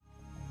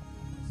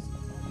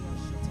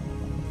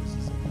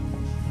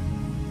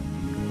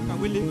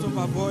lift up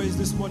our voice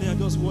this morning and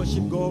just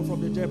worship God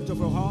from the depth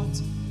of our heart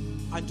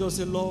and just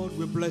say, Lord,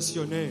 we bless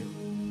your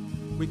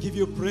name. We give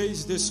you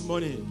praise this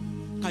morning.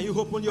 Can you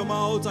open your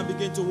mouth and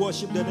begin to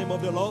worship the name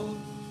of the Lord?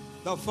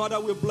 The Father,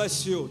 we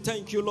bless you.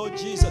 Thank you, Lord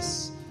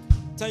Jesus.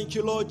 Thank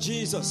you, Lord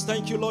Jesus.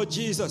 Thank you, Lord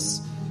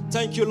Jesus.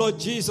 Thank you, Lord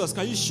Jesus.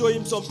 Can you show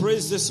him some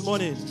praise this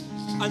morning?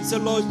 And say,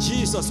 Lord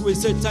Jesus, we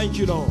say thank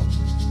you, Lord.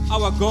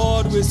 Our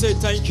God, we say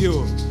thank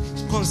you.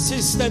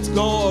 Consistent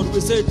God, we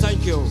say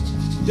thank you.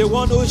 The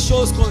one who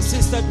shows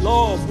consistent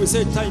love, we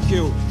say thank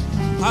you.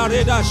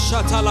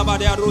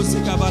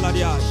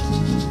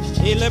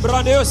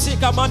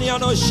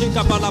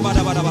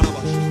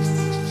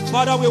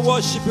 Father, we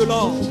worship you,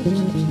 Lord.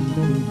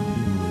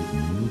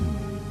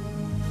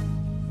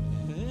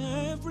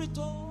 Every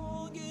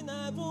tongue in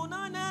heaven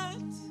and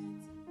earth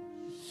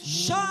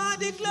shall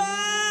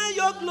declare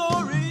your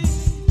glory.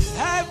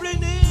 Every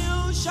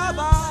knee shall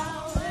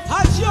bow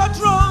at your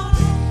throne.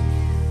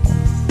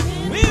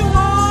 We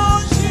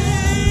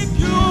worship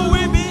you,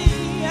 we be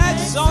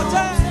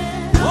exalted,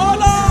 oh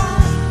Lord.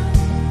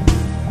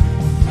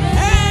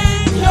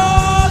 And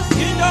your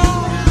kingdom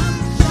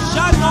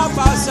shall not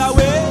pass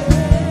away.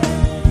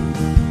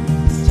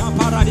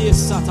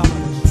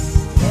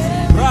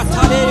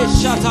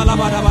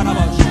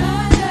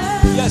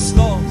 Yes,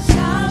 Lord.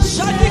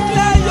 Shall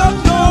declare your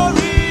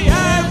glory.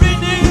 Every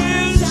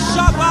knee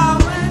shall bow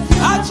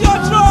at your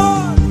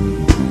throne.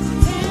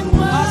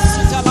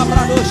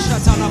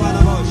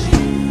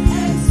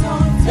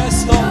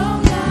 Yes,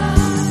 Lord.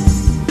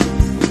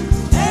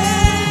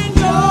 And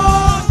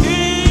your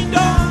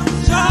kingdom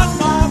shall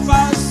not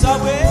pass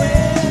away.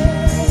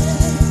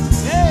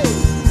 Hey.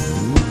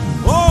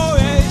 Oh,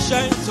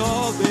 ancient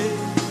of days,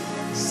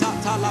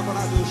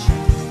 Satalabradosh.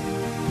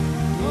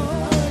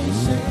 Oh,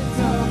 ancient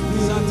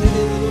of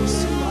days,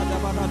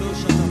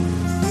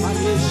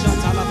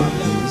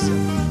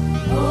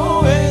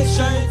 oh,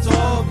 ancient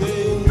of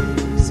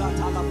days,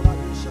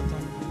 Satalabradosh.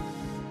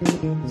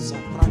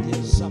 Zapradia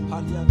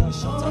Zapaliada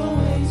Shatala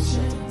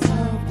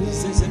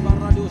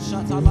Zezebarado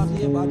Shatala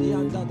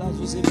Badianda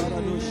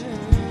Zuzebarado.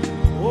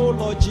 Oh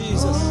Lord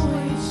Jesus,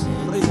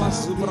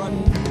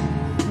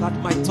 that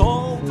my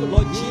tongue,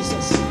 Lord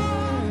Jesus,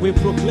 will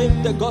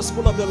proclaim the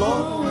gospel of the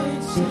Lord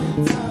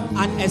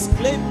and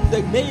exclaim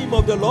the name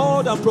of the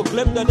Lord and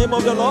proclaim the name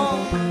of the Lord.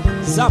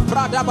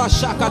 Zapradaba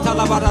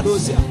Shakatala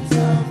Baradosia.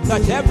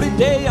 That every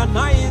day and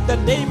night the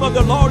name of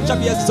the Lord shall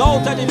be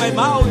exalted in my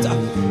mouth.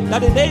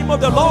 That the name of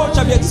the Lord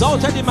shall be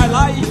exalted in my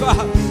life.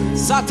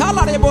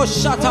 Satala rebo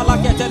shatala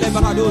ketele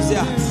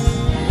baradosia.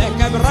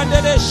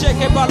 Lekebrande de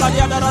sheke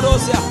baladia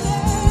daradosia.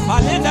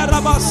 Balenda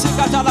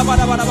rabasika tala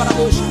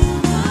barabaradosia.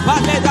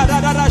 Balenda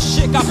dara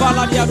shika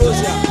baladia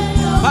dosia.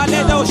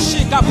 Balenda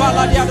shika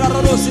baladia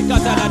darosika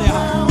taladia.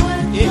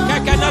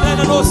 Ikekena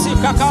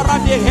dosika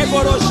karande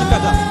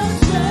heboroshikata.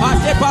 Yes,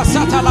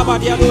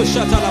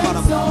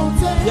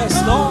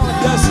 Lord,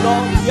 yes,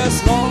 Lord, yes,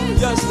 Lord,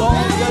 yes,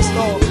 Lord, yes,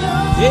 Lord.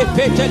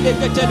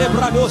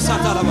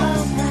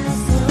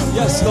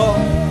 Yes, Lord.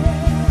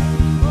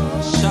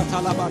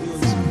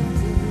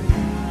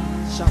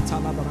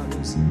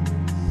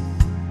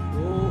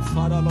 Oh,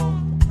 Father, Lord.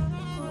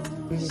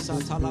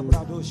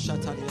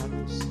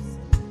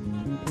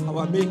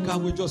 Our Maker,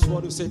 we just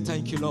want to say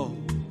thank you, Lord.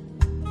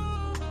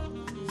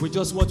 We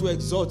just want to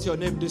exalt your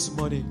name this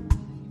morning.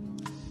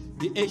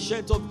 The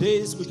Ancient of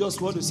Days, we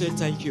just want to say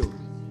thank you.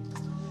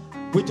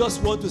 We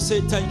just want to say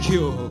thank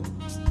you.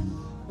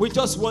 We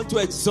just want to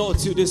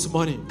exalt you this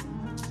morning.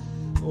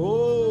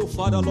 Oh,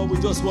 Father, Lord, we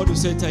just want to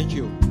say thank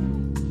you.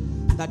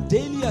 That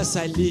daily as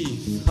I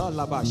live,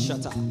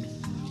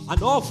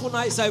 and often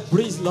as I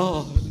breathe,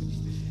 Lord,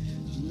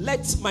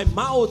 let my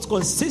mouth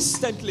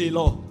consistently,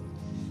 Lord,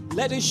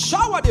 let it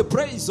shower the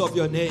praise of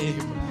your name.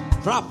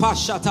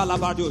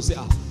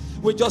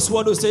 We just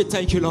want to say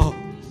thank you, Lord.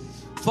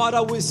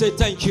 Father, we say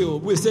thank you.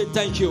 We say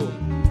thank you.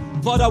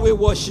 Father, we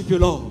worship you,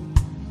 Lord.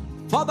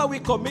 Father, we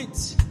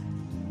commit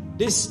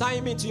this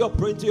time into your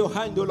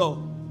hand, O Lord.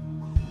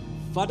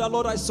 Father,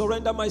 Lord, I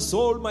surrender my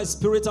soul, my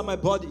spirit, and my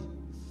body.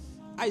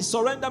 I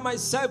surrender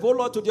myself, O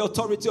Lord, to the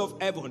authority of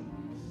heaven.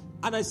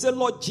 And I say,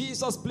 Lord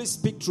Jesus, please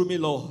speak through me,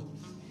 Lord.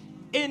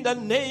 In the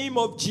name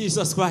of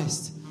Jesus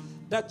Christ,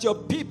 that your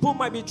people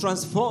might be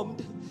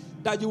transformed,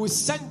 that you will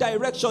send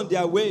direction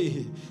their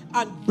way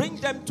and bring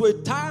them to a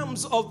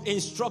times of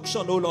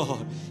instruction, O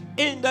Lord.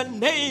 In the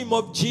name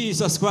of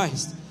Jesus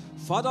Christ.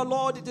 Father,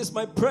 Lord, it is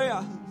my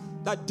prayer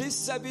that this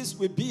service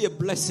will be a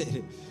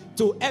blessing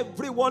to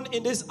everyone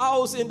in this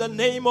house in the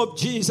name of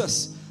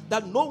Jesus.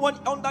 That no one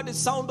under the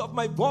sound of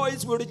my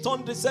voice will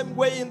return the same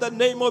way in the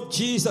name of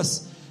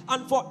Jesus.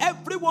 And for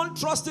everyone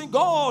trusting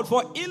God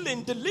for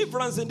healing,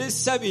 deliverance in this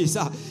service,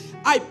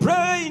 I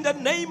pray in the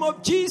name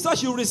of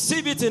Jesus, you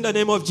receive it in the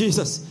name of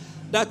Jesus.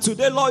 That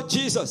today, Lord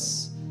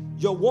Jesus,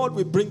 your word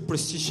will bring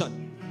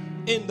precision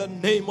in the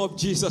name of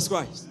Jesus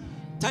Christ.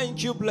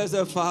 Thank you,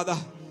 blessed Father.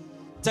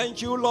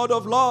 Thank you, Lord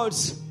of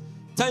Lords.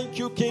 Thank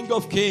you, King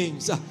of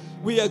Kings.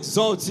 We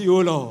exalt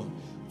you, Lord.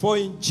 For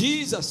in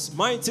Jesus'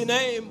 mighty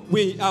name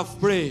we have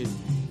prayed.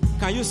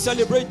 Can you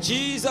celebrate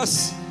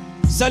Jesus?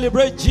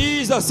 Celebrate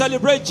Jesus.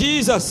 Celebrate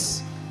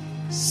Jesus.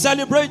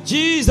 Celebrate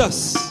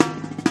Jesus.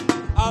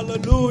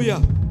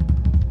 Hallelujah.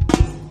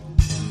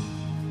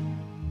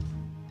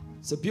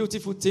 It's a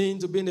beautiful thing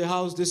to be in the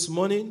house this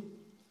morning.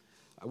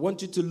 I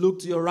want you to look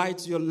to your right,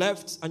 to your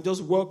left, and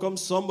just welcome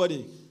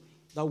somebody.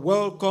 Now,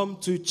 welcome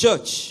to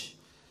church.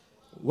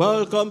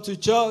 Welcome to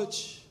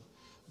church.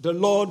 The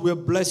Lord will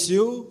bless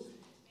you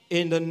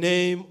in the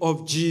name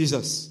of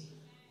Jesus.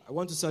 I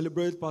want to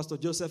celebrate Pastor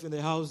Joseph in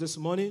the house this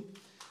morning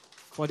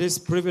for this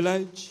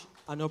privilege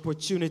and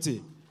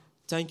opportunity.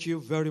 Thank you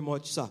very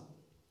much, sir.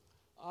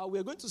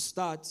 We're going to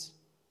start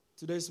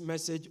today's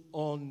message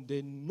on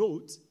the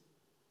note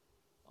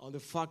on the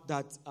fact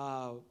that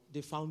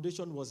the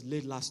foundation was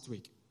laid last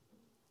week.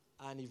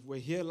 And if you were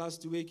here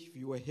last week, if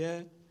you were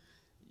here,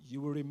 you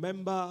will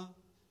remember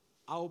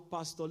how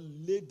Pastor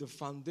laid the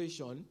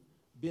foundation,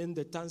 being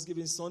the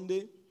Thanksgiving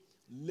Sunday,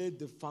 laid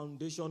the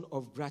foundation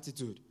of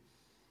gratitude.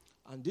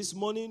 And this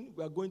morning,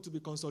 we are going to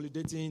be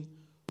consolidating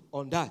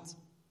on that.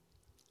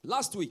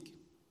 Last week,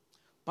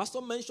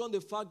 Pastor mentioned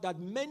the fact that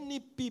many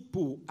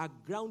people are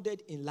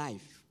grounded in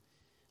life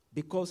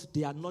because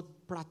they are not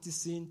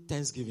practicing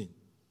Thanksgiving.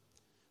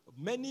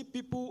 Many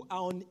people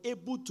are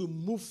unable to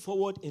move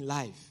forward in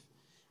life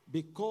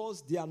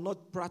because they are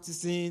not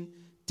practicing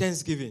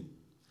Thanksgiving.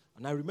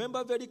 And I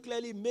remember very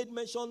clearly made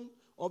mention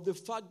of the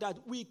fact that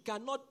we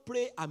cannot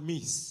pray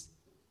amiss.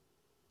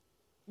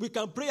 We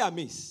can pray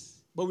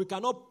amiss, but we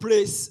cannot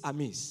praise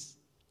amiss.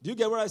 Do you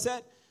get what I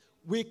said?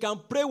 We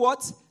can pray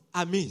what?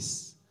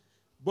 Amiss.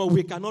 But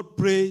we cannot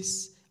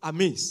praise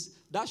amiss.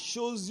 That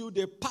shows you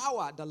the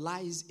power that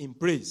lies in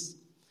praise.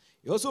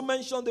 He also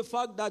mentioned the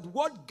fact that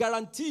what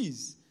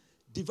guarantees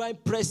divine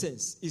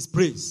presence is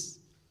praise.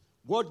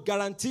 What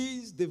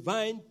guarantees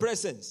divine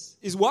presence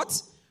is what?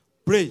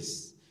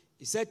 Praise.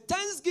 He said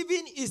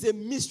thanksgiving is a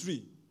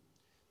mystery.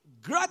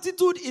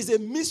 Gratitude is a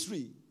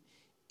mystery.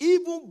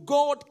 Even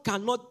God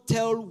cannot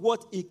tell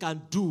what he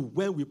can do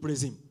when we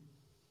praise him.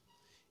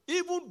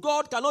 Even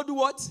God cannot do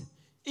what?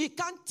 He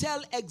can't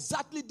tell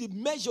exactly the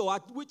measure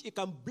at which he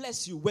can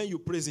bless you when you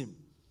praise him.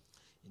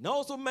 He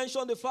also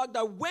mentioned the fact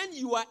that when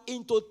you are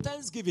into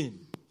thanksgiving,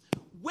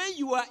 when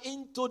you are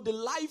into the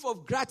life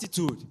of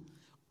gratitude,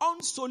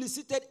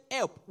 unsolicited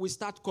help will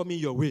start coming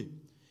your way.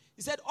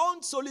 He said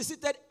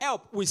unsolicited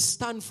help will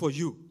stand for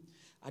you.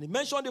 And he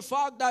mentioned the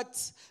fact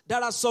that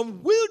there are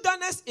some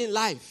wilderness in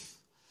life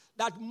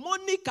that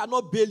money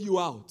cannot bail you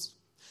out.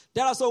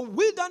 There are some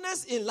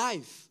wilderness in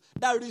life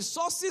that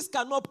resources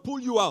cannot pull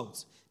you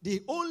out.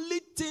 The only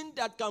thing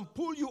that can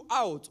pull you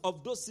out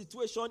of those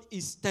situations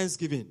is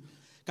thanksgiving.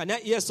 Can I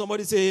hear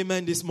somebody say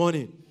amen this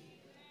morning?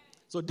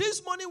 So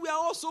this morning we are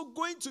also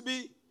going to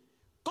be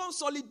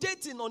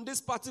consolidating on this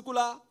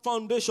particular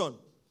foundation.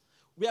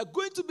 We are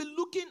going to be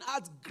looking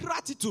at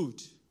gratitude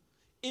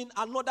in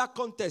another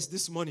context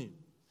this morning.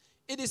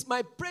 It is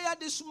my prayer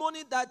this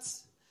morning that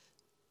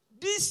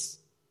these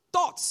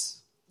thoughts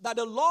that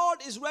the Lord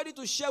is ready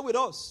to share with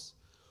us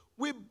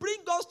will bring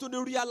us to the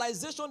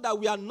realization that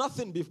we are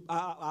nothing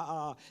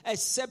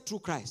except through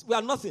Christ. We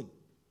are nothing.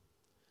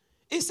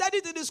 He said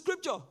it in the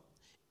scripture.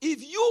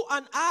 If you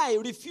and I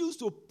refuse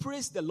to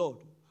praise the Lord,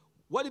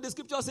 what did the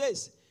scripture say?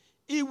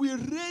 He will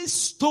raise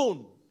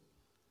stone.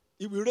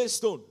 He will raise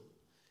stone.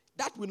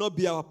 That will not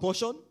be our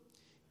portion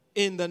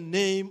in the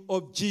name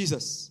of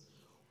Jesus.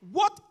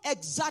 What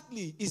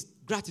exactly is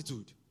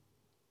gratitude?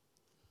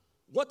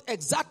 What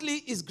exactly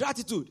is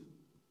gratitude?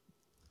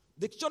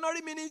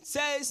 Dictionary meaning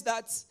says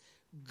that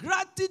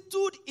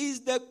gratitude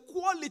is the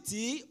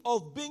quality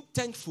of being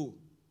thankful.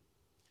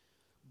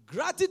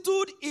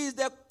 Gratitude is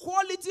the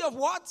quality of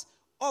what?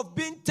 Of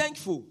being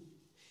thankful.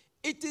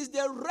 It is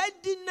the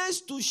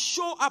readiness to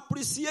show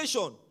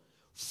appreciation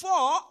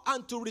for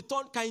and to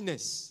return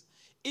kindness.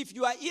 If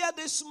you are here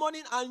this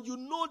morning and you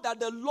know that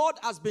the Lord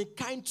has been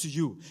kind to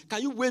you,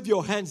 can you wave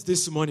your hands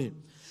this morning?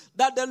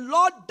 That the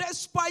Lord,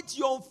 despite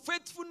your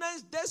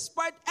unfaithfulness,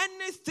 despite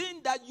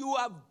anything that you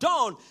have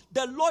done,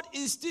 the Lord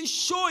is still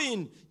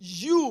showing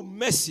you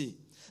mercy.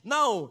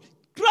 Now,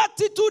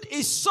 gratitude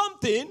is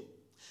something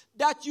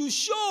that you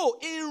show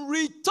in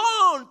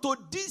return to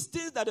these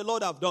things that the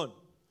Lord have done.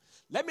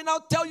 Let me now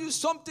tell you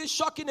something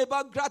shocking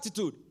about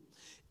gratitude.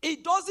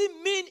 It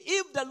doesn't mean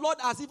if the Lord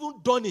has even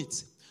done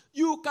it.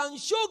 You can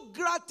show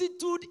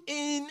gratitude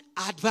in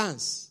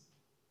advance.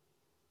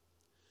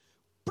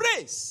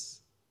 Praise,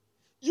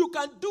 you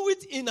can do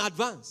it in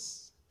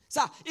advance.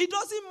 Sir, it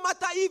doesn't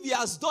matter if he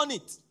has done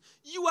it.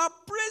 You are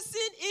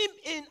praising him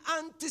in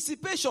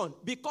anticipation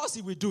because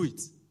he will do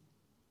it.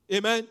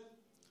 Amen.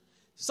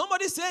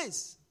 Somebody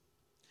says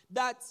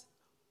that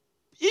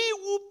he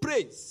who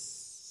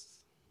prays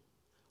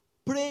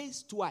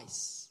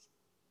twice.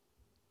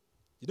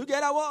 Did you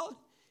get that word?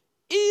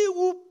 He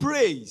who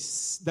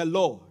prays the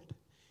Lord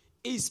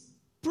is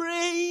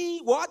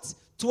praying what?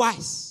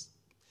 Twice.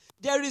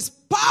 There is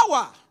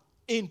power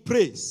in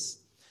praise.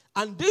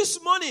 And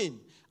this morning,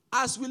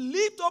 as we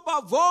lift up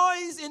our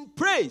voice in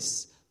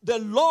praise, the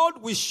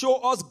Lord will show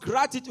us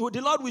gratitude.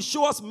 The Lord will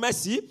show us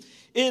mercy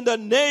in the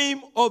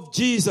name of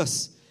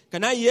Jesus.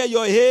 Can I hear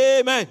your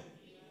amen?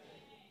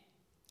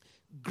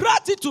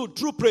 Gratitude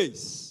through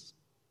praise.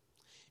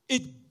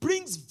 It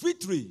brings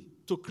victory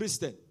to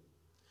Christians.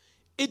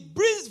 It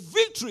brings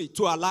victory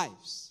to our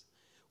lives.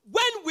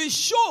 When we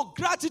show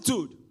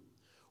gratitude,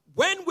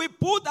 when we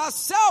put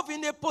ourselves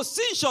in a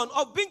position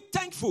of being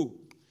thankful,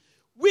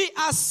 we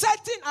are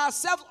setting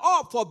ourselves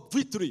up for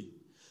victory.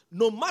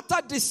 No matter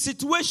the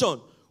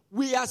situation,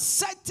 we are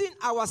setting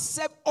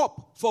ourselves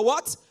up for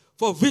what?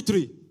 For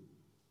victory.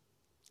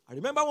 I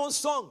remember one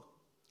song.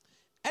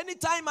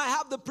 Anytime I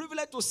have the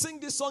privilege to sing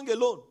this song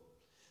alone,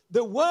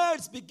 the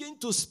words begin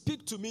to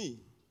speak to me.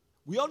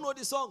 We all know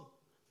the song.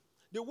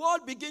 The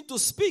word begins to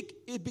speak.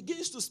 It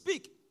begins to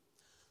speak.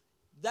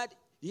 That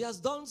he has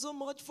done so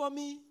much for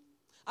me.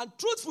 And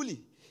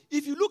truthfully,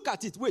 if you look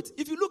at it,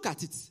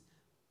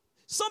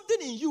 something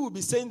in you will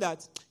be saying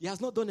that he has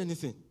not done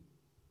anything.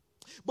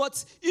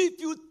 But if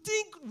you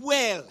think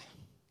well,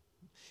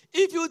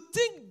 if you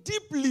think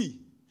deeply,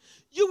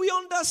 you will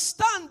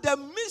understand the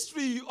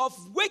mystery of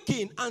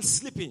waking and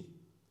sleeping.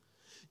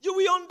 You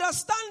will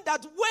understand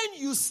that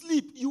when you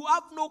sleep, you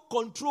have no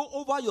control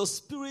over your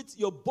spirit,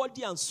 your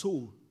body, and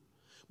soul.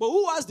 But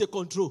who has the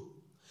control?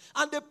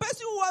 And the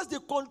person who has the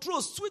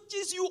control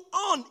switches you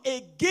on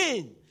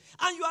again.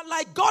 And you are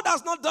like, God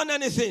has not done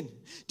anything.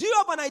 Do you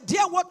have an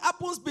idea what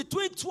happens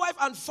between 12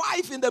 and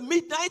 5 in the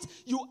midnight?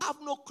 You have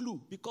no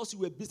clue because you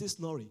were busy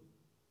snoring.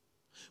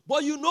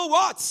 But you know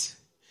what?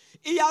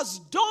 He has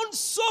done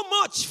so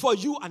much for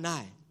you and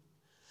I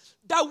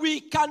that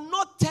we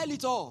cannot tell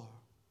it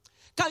all.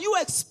 Can you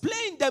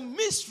explain the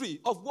mystery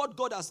of what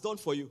God has done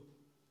for you?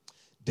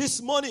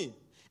 This morning,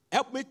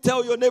 help me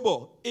tell your neighbor,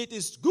 it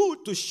is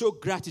good to show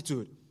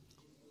gratitude.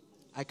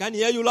 I can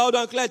hear you loud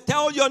and clear.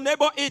 Tell your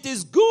neighbor, it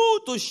is good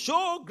to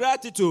show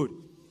gratitude.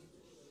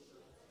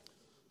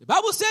 The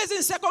Bible says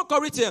in 2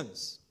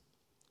 Corinthians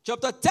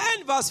chapter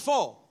 10 verse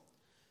 4.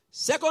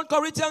 2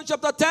 Corinthians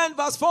chapter 10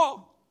 verse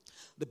 4.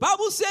 The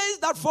Bible says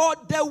that for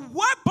the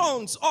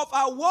weapons of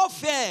our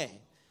warfare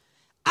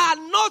are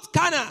not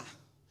carnal.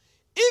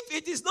 If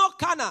it is not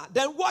carnal,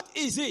 then what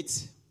is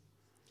it?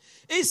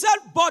 He said,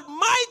 but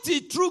mighty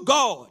through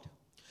God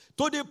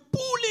to the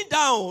pulling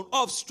down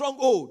of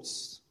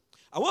strongholds.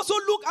 I want to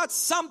look at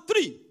Psalm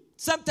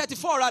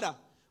 34 rather,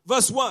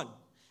 verse 1.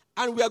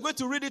 And we are going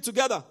to read it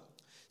together.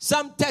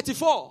 Psalm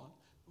 34,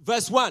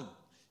 verse 1.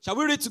 Shall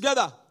we read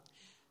together?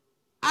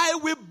 I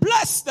will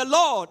bless the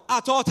Lord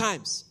at all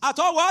times. At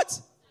all what?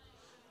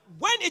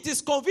 When it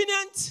is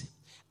convenient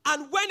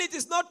and when it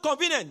is not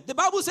convenient. The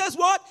Bible says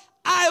what?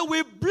 I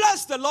will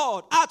bless the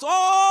Lord at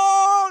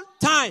all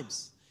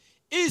times.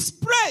 His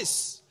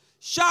praise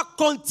shall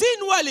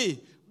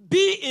continually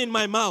be in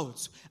my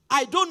mouth.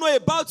 I don't know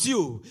about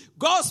you.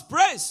 God's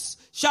praise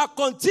shall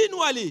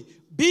continually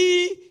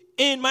be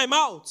in my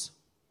mouth.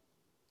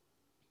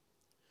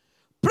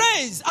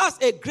 Praise has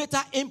a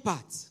greater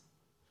impact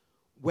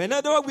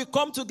whenever we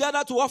come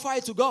together to offer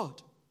it to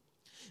God.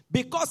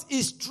 Because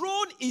his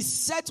throne is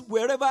set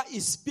wherever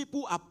his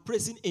people are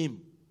praising him.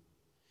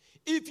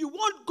 If you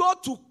want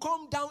God to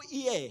come down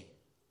here,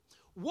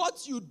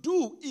 what you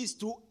do is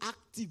to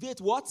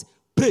activate what?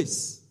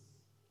 Praise.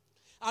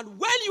 And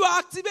when you are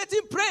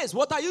activating praise,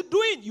 what are you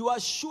doing? You are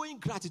showing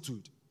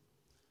gratitude.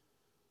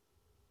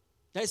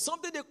 There is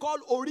something they call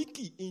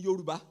oriki in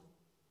Yoruba.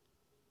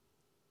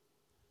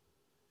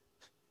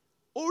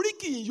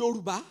 Oriki in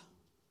Yoruba.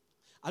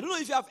 I don't know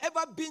if you have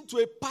ever been to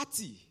a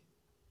party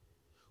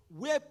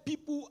where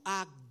people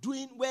are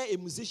doing, where a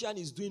musician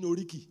is doing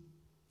oriki.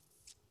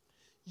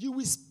 You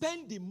will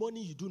spend the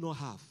money you do not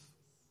have.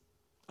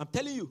 I'm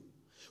telling you.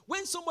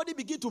 When somebody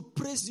begins to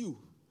praise you,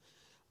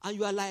 and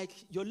you are like,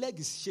 your leg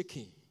is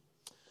shaking.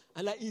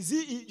 And like,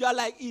 you are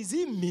like, is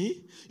it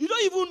me? You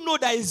don't even know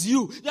that it's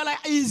you. You're like,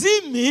 is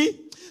it me?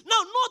 Now,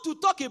 not to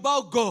talk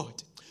about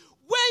God.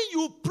 When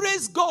you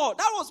praise God,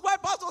 that was why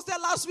Pastor said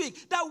last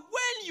week, that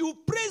when you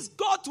praise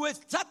God to a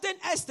certain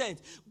extent,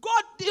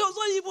 God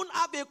doesn't even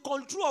have a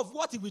control of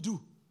what he will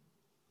do.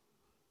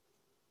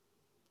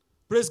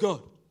 Praise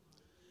God.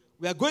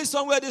 We are going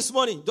somewhere this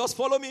morning. Just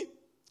follow me.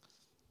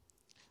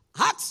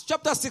 Acts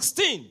chapter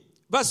 16.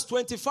 Verse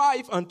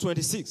 25 and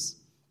 26.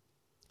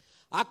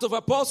 Act of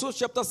Apostles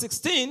chapter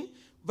 16,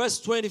 verse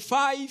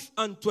 25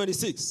 and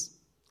 26.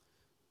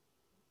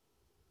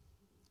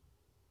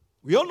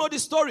 We all know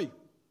this story.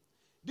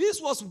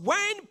 This was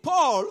when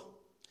Paul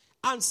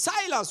and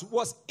Silas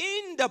was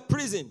in the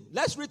prison.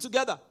 Let's read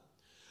together.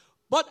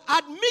 But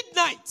at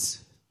midnight,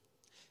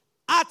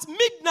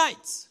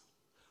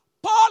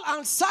 Paul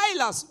and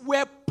Silas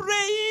were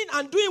praying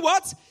and doing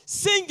what?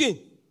 Singing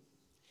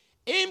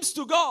hymns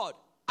to God.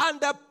 And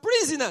the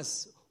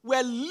prisoners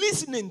were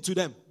listening to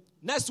them.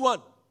 Next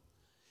one.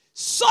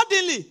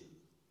 Suddenly,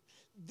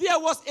 there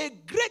was a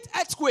great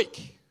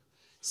earthquake,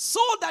 so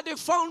that the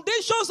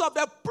foundations of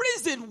the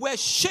prison were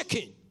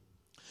shaking.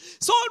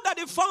 So that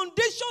the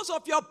foundations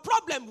of your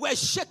problem were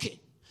shaking.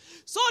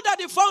 So that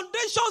the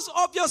foundations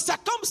of your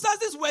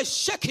circumstances were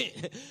shaking.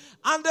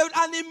 And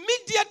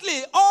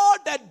immediately, all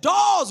the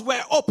doors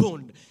were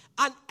opened.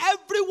 And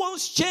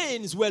everyone's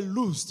chains were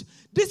loosed.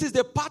 This is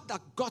the part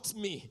that got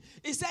me.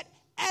 He said,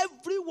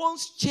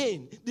 everyone's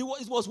chain. It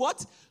was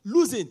what?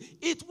 Losing.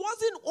 It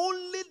wasn't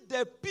only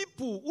the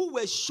people who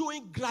were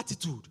showing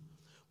gratitude,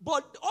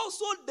 but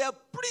also the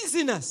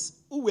prisoners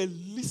who were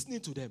listening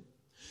to them.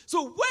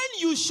 So when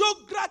you show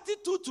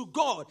gratitude to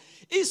God,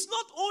 it's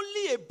not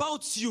only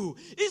about you.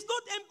 It's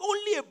not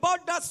only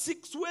about that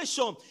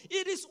situation.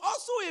 It is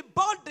also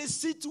about the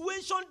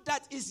situation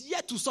that is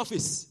yet to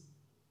surface.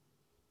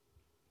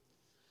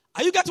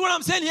 Are you getting what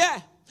I'm saying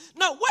here?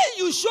 Now, when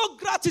you show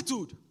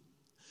gratitude,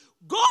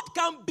 God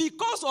can,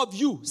 because of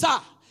you, sir,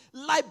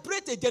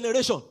 liberate a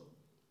generation.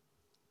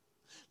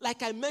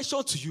 Like I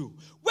mentioned to you,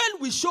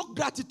 when we show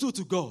gratitude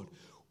to God,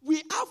 we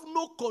have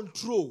no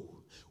control.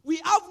 We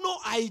have no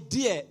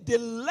idea the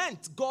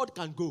length God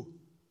can go.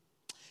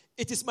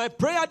 It is my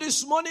prayer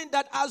this morning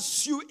that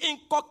as you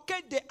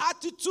inculcate the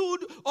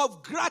attitude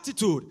of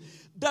gratitude,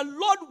 the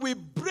Lord will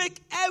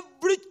break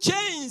every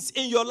chains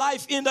in your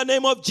life in the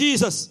name of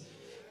Jesus.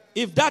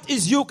 If that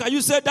is you, can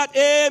you say that?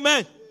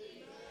 Amen.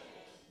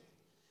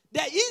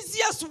 The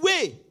easiest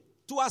way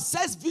to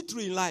access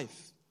victory in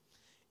life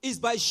is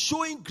by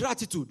showing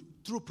gratitude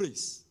through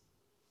praise.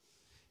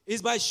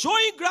 Is by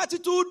showing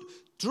gratitude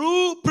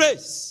through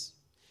praise.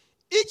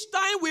 Each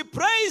time we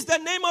praise the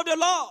name of the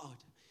Lord,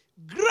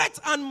 great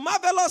and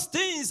marvelous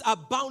things are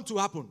bound to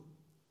happen.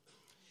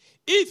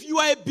 If you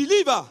are a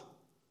believer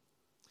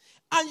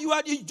and you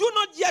do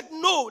not yet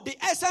know the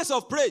essence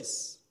of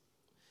praise,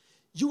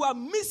 you are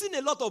missing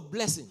a lot of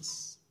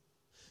blessings.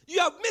 You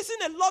are missing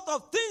a lot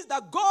of things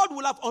that God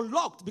will have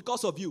unlocked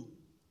because of you.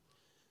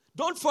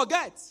 Don't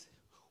forget,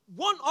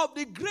 one of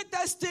the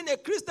greatest things a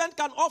Christian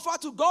can offer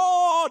to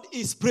God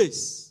is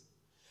praise.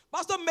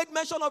 Pastor made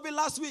mention of it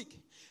last week.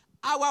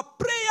 Our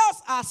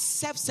prayers are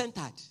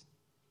self-centered.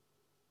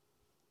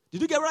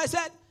 Did you get what I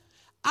said?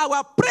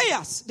 Our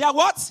prayers, they are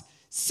what?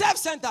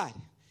 Self-centered.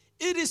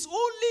 It is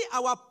only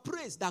our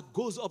praise that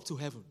goes up to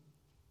heaven.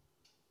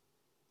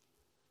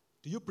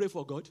 Do you pray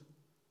for God?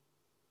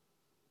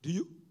 Do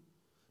you?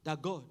 That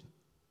God,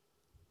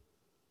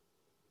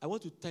 I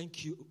want to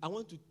thank you. I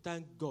want to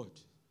thank God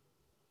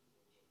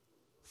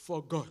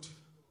for God.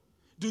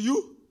 Do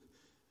you?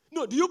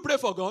 No, do you pray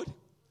for God?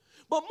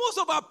 But most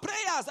of our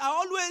prayers are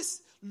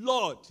always,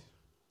 Lord,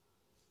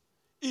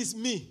 it's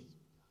me.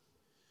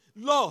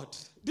 Lord,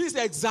 this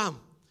exam.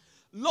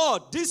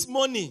 Lord, this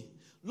money.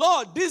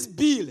 Lord, this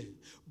bill.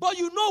 But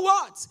you know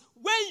what?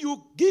 When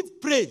you give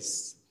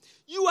praise,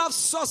 you have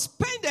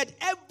suspended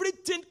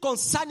everything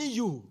concerning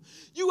you.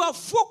 You are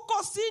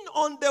focusing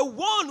on the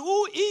one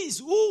who is,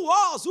 who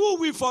was, who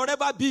will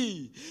forever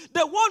be.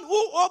 The one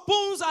who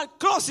opens and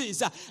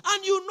closes.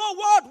 And you know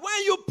what?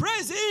 When you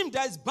praise him,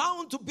 there's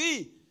bound to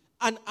be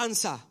an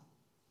answer.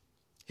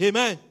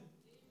 Amen.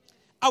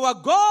 Our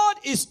God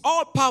is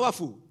all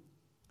powerful,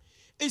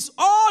 is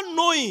all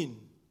knowing,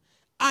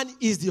 and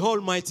is the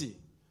Almighty.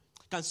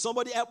 Can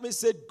somebody help me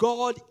say,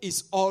 God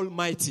is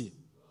Almighty?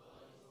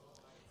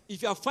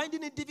 If you are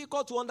finding it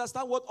difficult to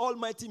understand what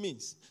Almighty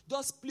means,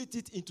 just split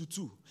it into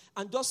two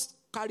and just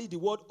carry the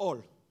word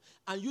all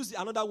and use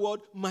another word,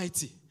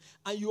 mighty.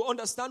 And you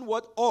understand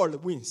what all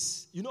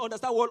means. You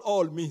understand what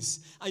all means.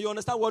 And you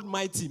understand what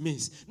mighty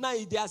means. Now,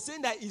 they are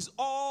saying that is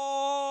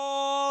almighty.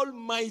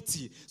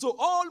 So,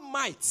 all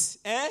might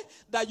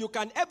that you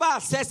can ever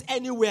access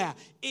anywhere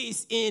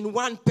is in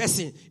one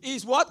person.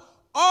 Is what?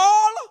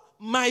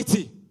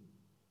 Almighty.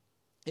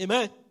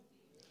 Amen.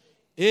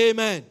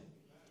 Amen.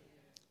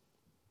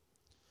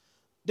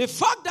 The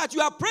fact that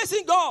you are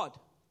praising God,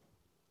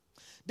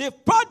 the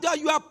fact that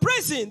you are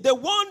praising the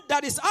one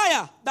that is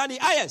higher than the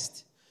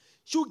highest,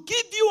 should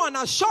give you an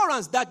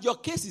assurance that your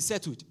case is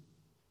settled.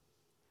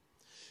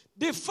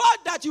 The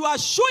fact that you are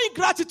showing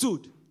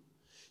gratitude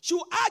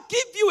should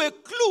give you a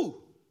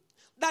clue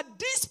that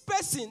this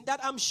person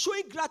that I'm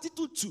showing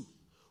gratitude to,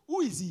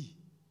 who is he?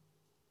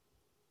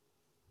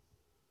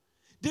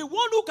 The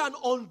one who can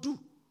undo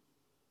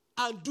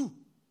and do.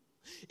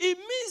 It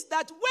means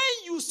that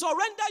when you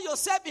surrender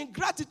yourself in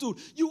gratitude,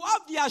 you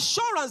have the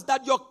assurance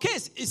that your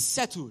case is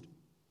settled.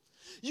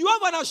 You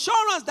have an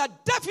assurance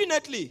that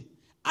definitely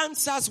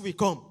answers will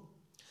come.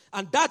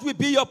 And that will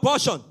be your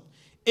portion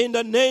in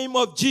the name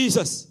of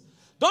Jesus.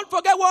 Don't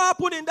forget what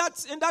happened in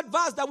that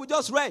verse that we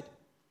just read.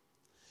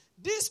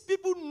 These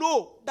people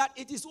know that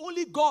it is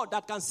only God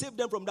that can save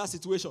them from that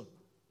situation.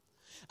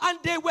 And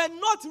they were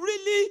not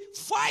really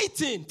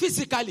fighting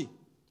physically.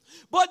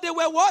 But they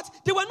were what?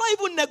 They were not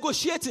even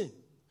negotiating.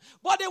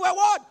 But they were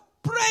what?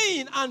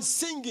 Praying and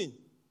singing.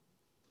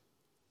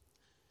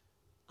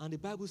 And the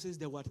Bible says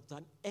there was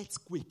an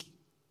earthquake.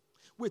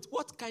 Wait,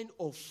 what kind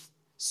of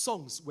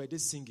songs were they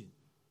singing?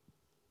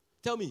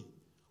 Tell me,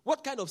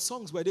 what kind of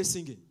songs were they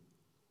singing?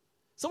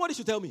 Somebody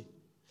should tell me.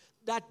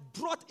 That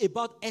brought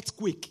about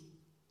earthquake.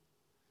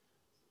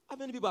 How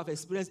many people have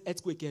experienced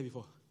earthquake here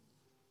before?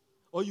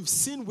 Or you've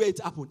seen where it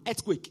happened?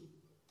 Earthquake.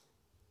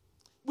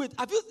 Wait,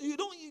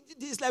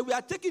 it's like we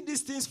are taking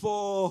these things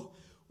for,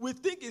 we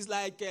think it's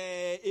like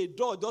a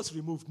door just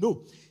removed.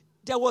 No.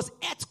 There was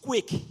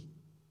earthquake.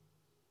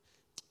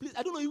 Please,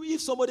 I don't know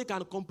if somebody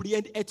can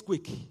comprehend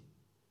earthquake.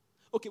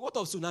 Okay, what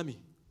of tsunami?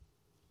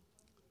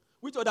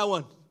 Which other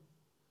one?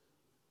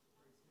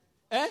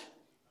 Eh?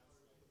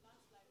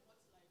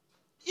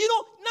 You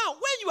know, now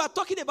when you are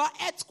talking about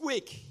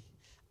earthquake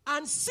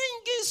and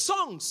singing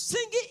songs,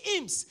 singing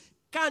hymns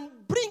can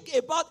bring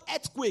about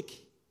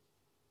earthquake.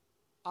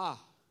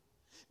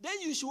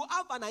 Then you should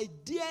have an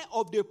idea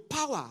of the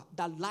power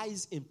that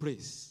lies in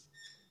praise.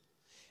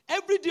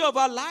 Every day of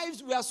our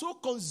lives, we are so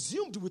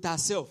consumed with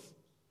ourselves.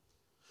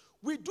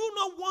 We do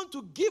not want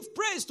to give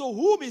praise to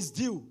whom is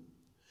due.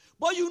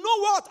 But you know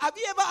what? Have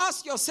you ever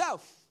asked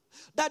yourself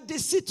that the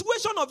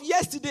situation of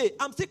yesterday,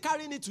 I'm still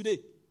carrying it today?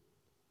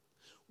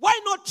 Why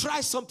not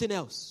try something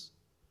else?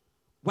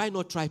 Why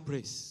not try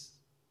praise?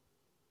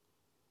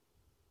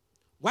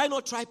 Why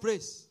not try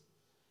praise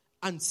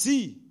and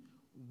see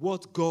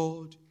what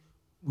God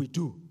will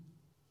do?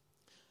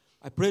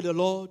 I pray the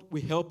Lord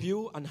will help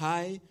you and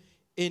I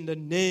in the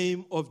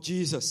name of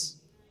Jesus.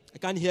 I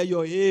can't hear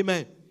your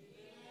amen.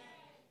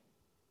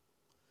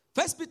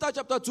 1 Peter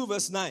chapter 2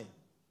 verse 9.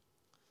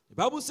 The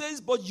Bible says,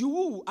 but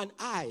you and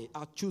I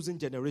are chosen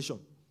generation,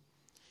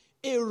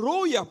 a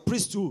royal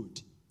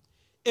priesthood,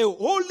 a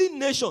holy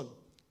nation,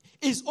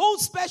 his own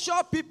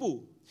special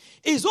people,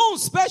 his own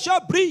special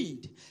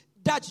breed,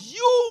 that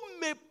you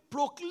may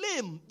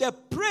proclaim the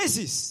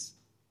praises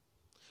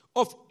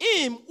of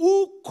him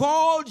who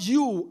called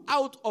you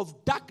out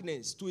of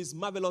darkness to his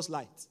marvelous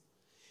light.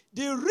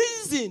 The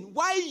reason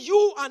why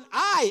you and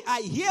I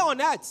are here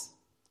on earth,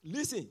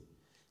 listen,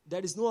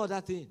 there is no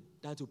other thing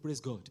than to praise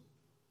God.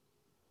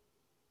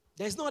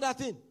 There is no other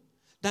thing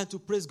than to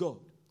praise God.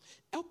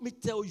 Help me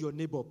tell your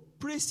neighbor,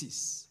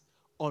 praises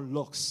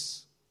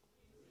unlocks.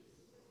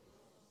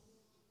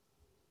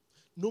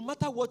 No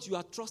matter what you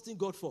are trusting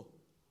God for,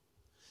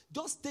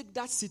 just take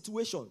that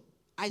situation,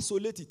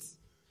 isolate it,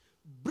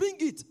 bring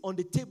it on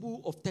the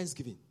table of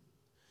thanksgiving,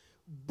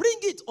 bring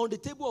it on the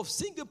table of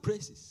singing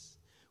praises,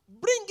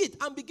 bring it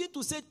and begin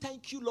to say,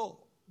 thank you, Lord,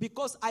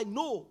 because I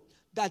know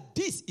that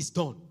this is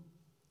done.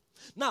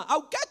 Now,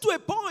 I'll get to a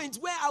point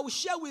where I will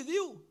share with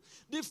you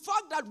the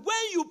fact that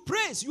when you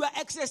praise, you are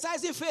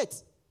exercising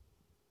faith.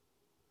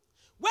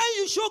 When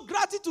you show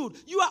gratitude,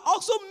 you are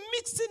also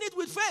mixing it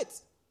with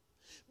faith.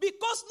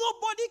 Because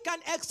nobody can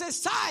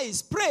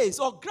exercise praise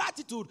or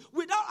gratitude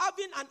without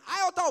having an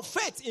iota of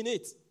faith in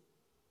it.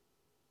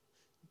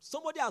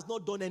 Somebody has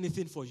not done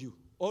anything for you,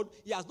 or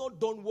he has not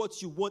done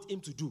what you want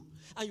him to do,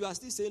 and you are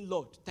still saying,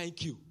 Lord,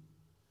 thank you.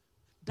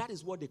 That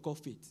is what they call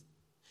faith.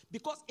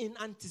 Because in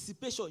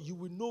anticipation, you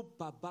will know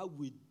Baba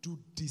will do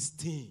this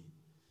thing.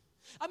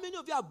 How many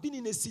of you have been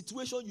in a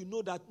situation you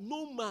know that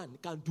no man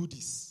can do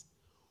this?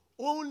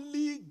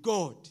 Only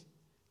God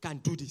can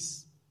do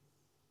this.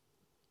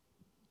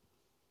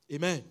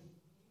 Amen.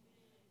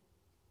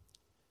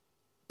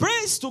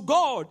 Praise to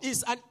God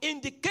is an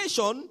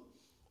indication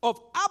of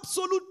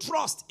absolute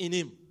trust in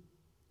him.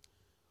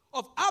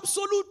 Of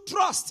absolute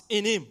trust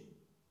in him.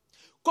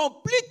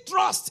 Complete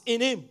trust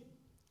in him.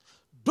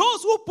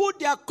 Those who put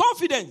their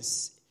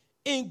confidence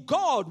in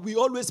God will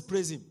always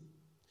praise him.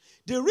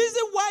 The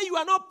reason why you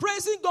are not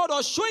praising God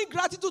or showing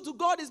gratitude to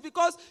God is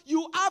because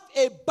you have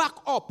a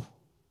backup.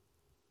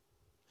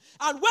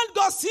 And when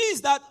God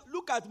sees that,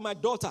 look at my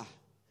daughter,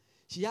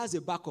 she has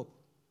a backup.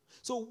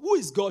 So who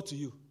is God to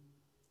you?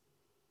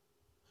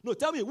 No,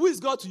 tell me, who is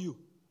God to you?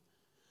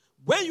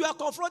 When you are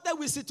confronted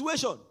with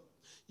situation,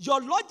 your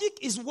logic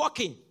is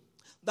working.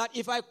 That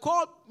if I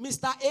call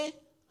Mr. A,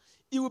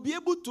 he will be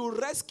able to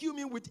rescue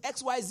me with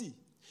XYZ.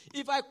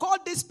 If I call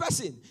this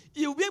person,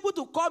 he will be able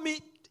to call me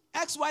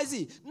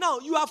XYZ. Now,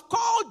 you have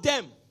called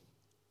them.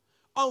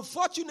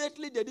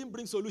 Unfortunately, they didn't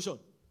bring solution.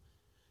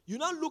 You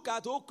now look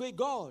at, okay,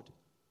 God,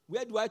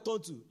 where do I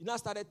turn to? You now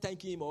started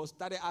thanking him or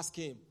started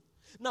asking him.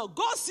 Now,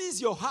 God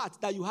sees your heart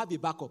that you have a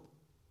backup.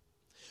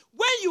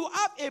 When you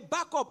have a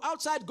backup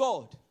outside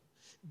God,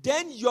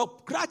 then your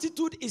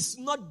gratitude is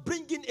not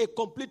bringing a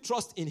complete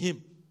trust in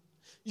him.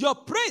 Your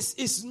praise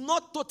is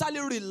not totally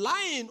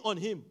relying on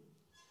him.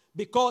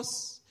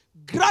 Because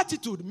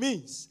gratitude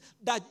means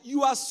that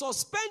you are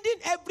suspending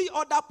every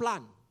other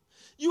plan.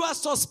 You are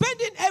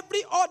suspending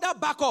every other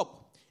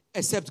backup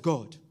except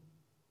God.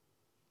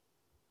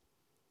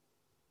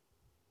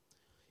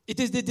 It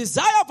is the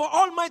desire for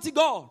Almighty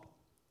God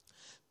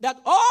that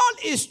all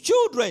his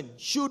children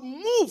should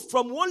move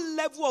from one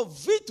level of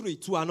victory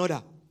to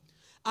another.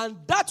 And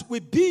that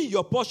will be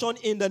your portion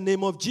in the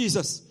name of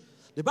Jesus.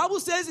 The Bible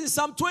says in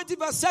Psalm 20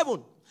 verse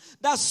 7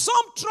 that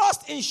some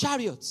trust in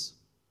chariots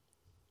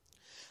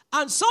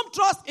and some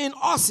trust in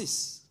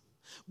horses.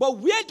 But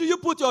where do you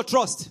put your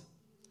trust?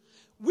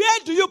 Where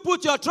do you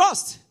put your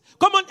trust?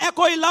 Come on,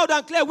 echo it loud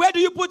and clear. Where do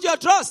you put your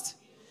trust?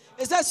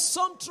 It says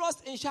some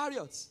trust in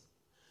chariots.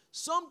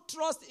 Some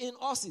trust in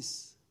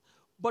horses.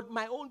 But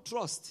my own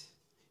trust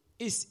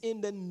is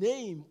in the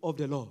name of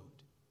the Lord.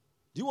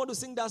 Do you want to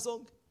sing that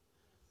song?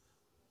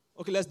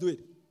 Okay, let's do it.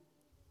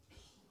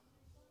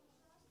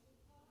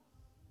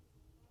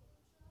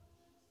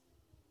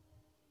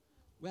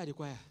 Where are the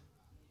choir?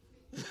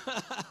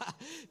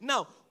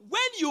 Now,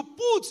 when you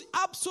put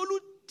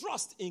absolute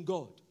trust in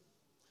God,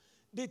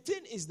 the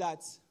thing is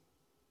that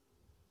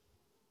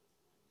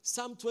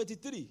Psalm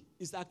 23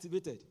 is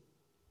activated.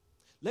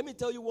 Let me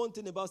tell you one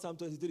thing about Psalm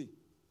 23.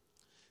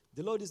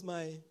 The Lord is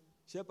my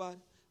shepherd,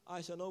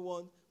 I shall not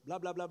want, blah,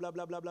 blah, blah, blah,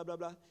 blah, blah, blah, blah,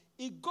 blah.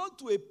 He got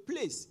to a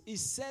place, he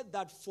said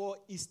that for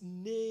his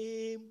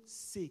name's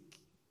sake.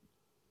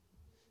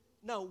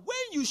 Now,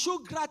 when you show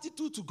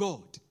gratitude to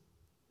God,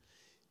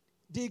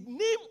 the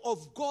name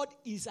of God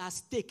is at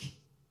stake.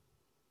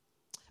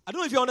 I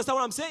don't know if you understand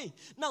what I'm saying.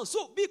 Now,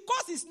 so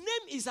because his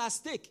name is at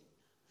stake,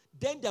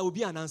 then there will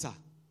be an answer.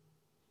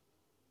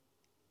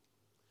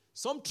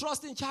 Some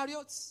trust in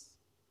chariots,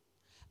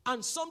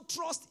 and some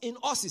trust in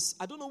horses.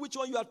 I don't know which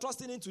one you are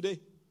trusting in today.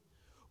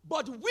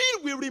 But we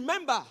will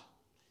remember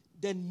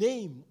the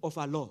name of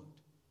our Lord.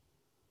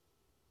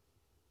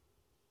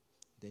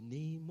 The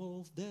name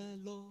of the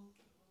Lord.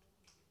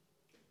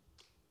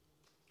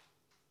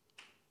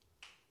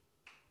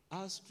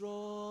 A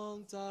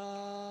strong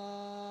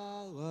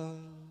tower.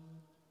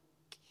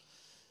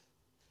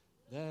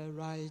 The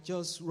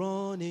righteous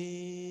run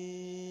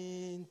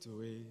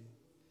into it.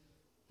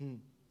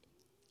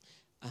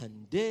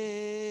 And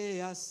they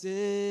are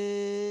saved.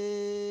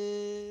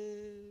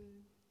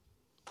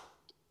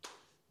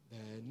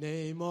 The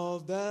name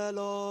of the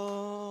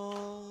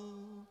Lord.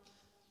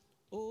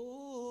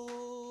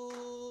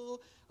 Oh,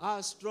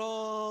 a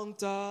strong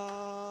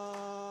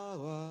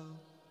tower.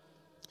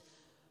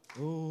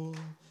 Oh,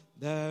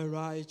 the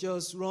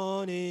righteous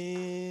run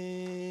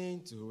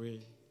into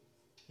it.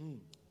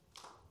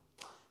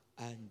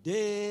 And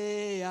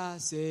they are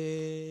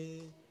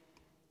saved.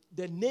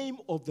 The name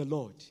of the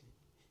Lord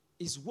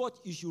is what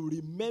you should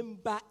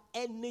remember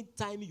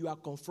anytime you are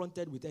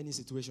confronted with any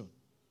situation.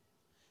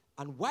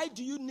 And why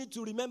do you need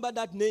to remember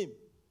that name?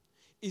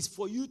 It's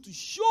for you to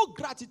show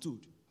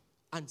gratitude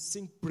and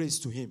sing praise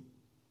to him.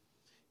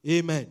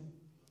 Amen.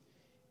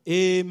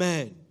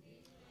 Amen.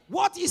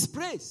 What is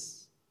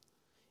praise?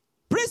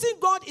 Praising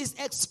God is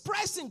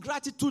expressing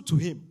gratitude to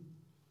him.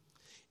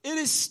 It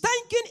is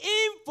thanking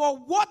him for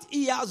what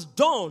he has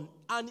done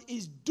and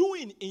is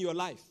doing in your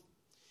life.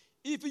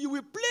 If you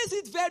will place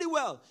it very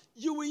well,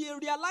 you will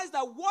realize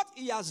that what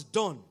he has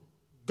done,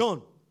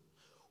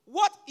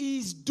 what he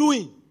is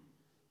doing,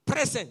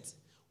 present,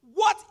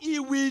 what he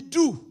will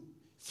do,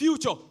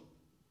 future.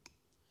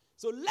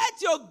 So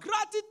let your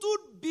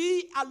gratitude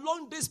be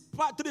along these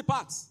three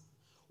parts.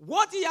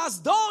 What he has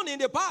done in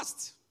the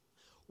past,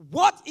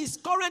 what he's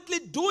currently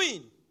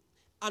doing,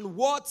 and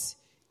what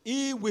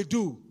he will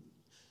do.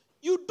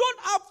 You don't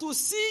have to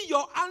see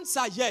your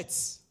answer yet.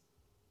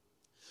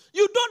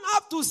 You don't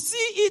have to see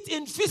it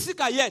in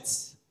physical yet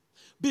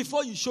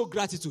before you show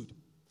gratitude.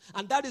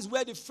 And that is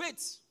where the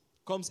faith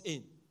comes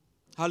in.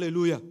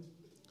 Hallelujah.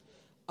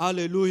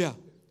 Hallelujah.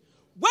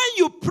 When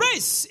you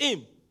praise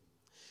him,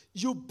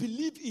 you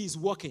believe he is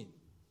working.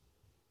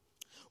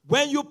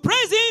 When you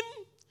praise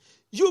him,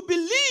 you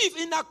believe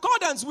in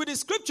accordance with the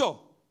scripture.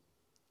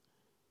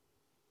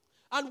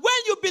 And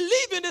when you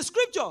believe in the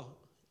scripture,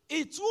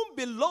 it won't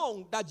be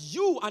long that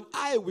you and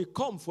I will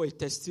come for a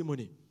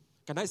testimony.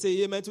 Can I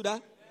say amen to that?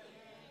 Amen.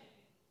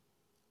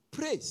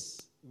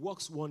 Praise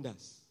works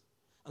wonders.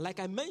 And like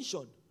I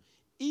mentioned,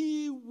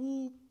 he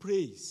who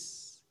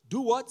prays,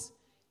 do what?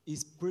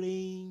 Is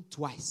praying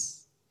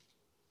twice.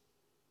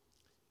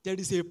 There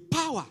is a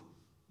power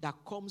that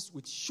comes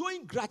with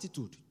showing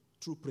gratitude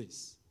through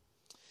praise.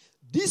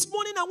 This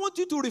morning I want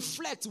you to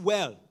reflect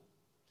well.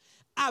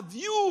 Have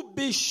you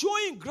been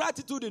showing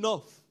gratitude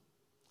enough?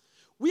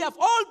 We have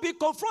all been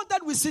confronted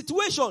with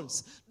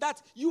situations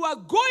that you are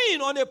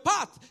going on a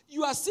path,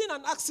 you are seeing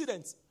an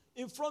accident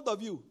in front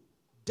of you,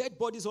 dead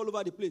bodies all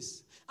over the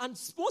place. And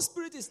one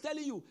spirit is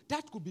telling you,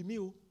 that could be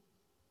me,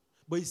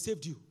 but he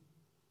saved you.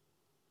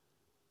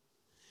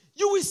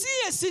 You will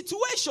see a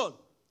situation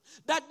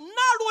that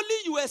not only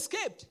you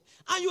escaped,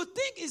 and you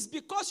think it's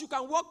because you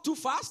can walk too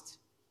fast,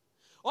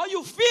 or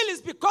you feel it's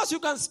because you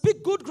can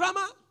speak good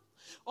grammar,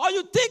 or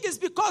you think it's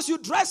because you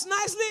dress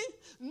nicely.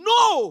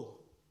 No.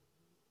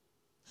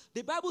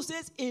 The Bible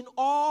says in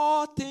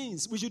all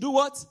things we should do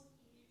what?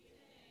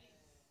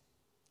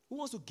 Who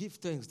wants to give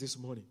thanks this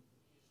morning?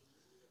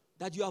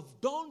 That you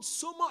have done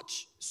so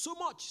much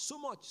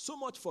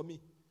for me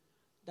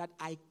that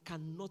I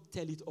cannot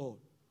tell it all.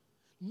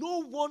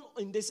 No one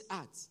in this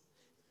earth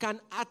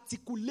can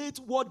articulate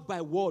word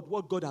by word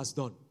what God has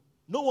done.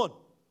 No one.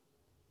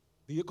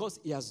 Because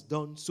he has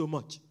done so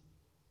much.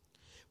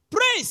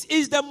 Praise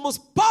is the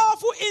most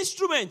powerful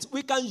instrument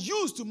we can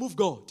use to move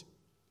God.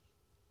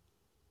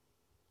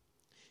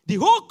 The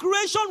whole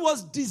creation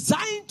was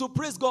designed to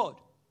praise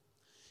God.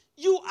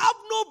 You have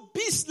no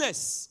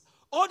business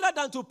other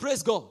than to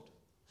praise God.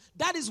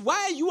 That is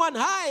why you and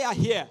I are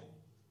here.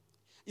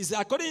 It's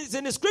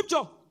in the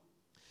scripture.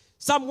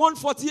 Psalm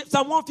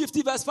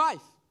 150 verse 5.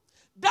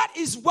 That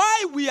is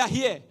why we are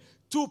here.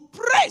 To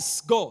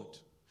praise God.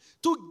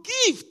 To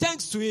give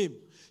thanks to him.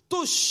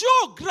 To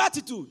show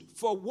gratitude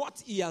for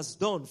what he has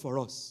done for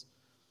us.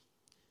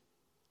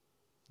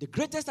 The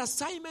greatest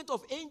assignment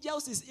of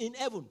angels is in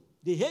heaven.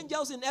 The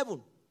angels in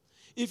heaven.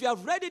 If you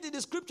have read it in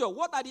the scripture,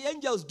 what are the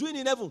angels doing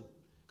in heaven?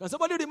 Can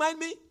somebody remind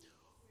me?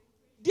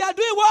 They are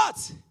doing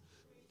what?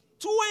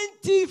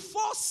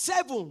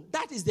 24/7.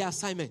 That is the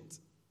assignment.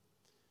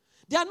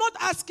 They are not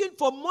asking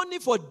for money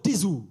for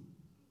diesel.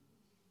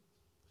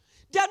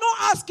 They are not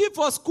asking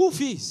for school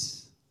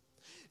fees.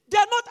 They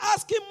are not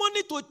asking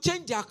money to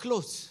change their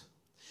clothes.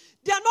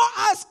 They are not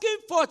asking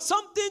for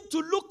something to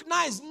look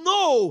nice.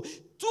 No.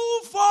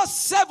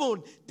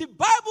 24/7. The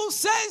Bible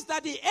says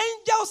that the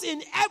angels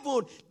in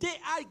heaven,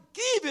 they are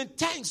giving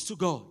thanks to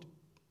God.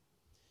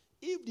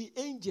 If the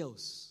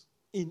angels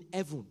in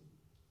heaven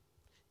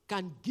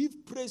can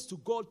give praise to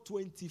God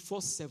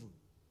 24/7,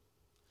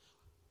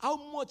 how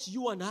much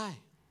you and I,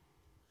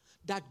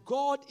 that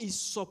God is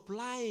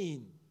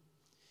supplying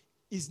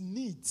his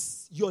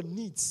needs, your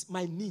needs,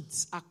 my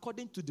needs,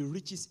 according to the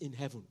riches in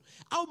heaven.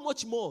 How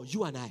much more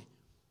you and I?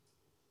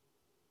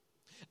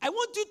 I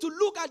want you to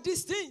look at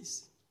these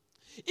things.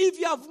 If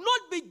you have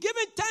not been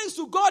giving thanks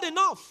to God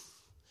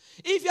enough,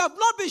 if you have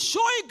not been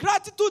showing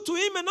gratitude to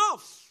him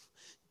enough,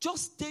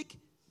 just take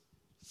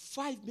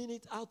 5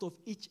 minutes out of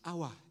each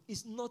hour.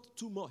 It's not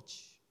too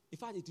much. In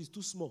fact, it is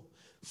too small.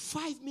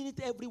 5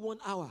 minutes every 1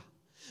 hour.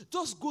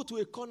 Just go to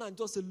a corner and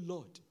just say,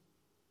 Lord,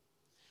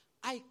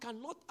 I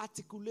cannot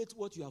articulate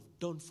what you have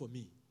done for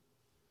me,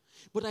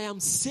 but I am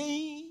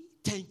saying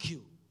thank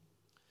you.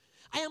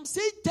 I am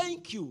saying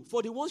thank you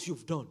for the ones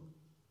you've done.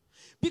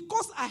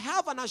 Because I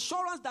have an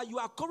assurance that you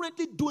are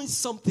currently doing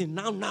something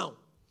now.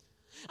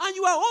 And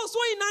you are also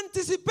in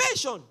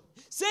anticipation.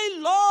 Say,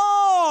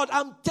 Lord,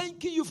 I'm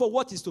thanking you for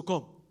what is to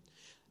come.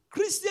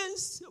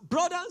 Christians,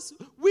 brothers,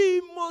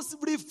 we must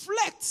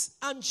reflect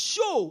and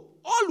show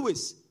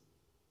always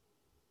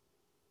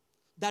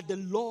that the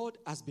Lord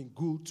has been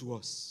good to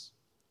us.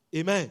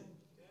 Amen.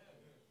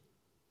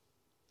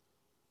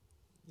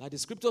 Like the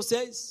scripture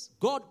says,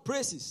 God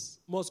praises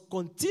must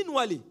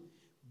continually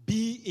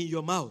be in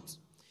your mouth.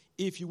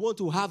 If you want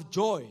to have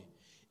joy,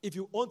 if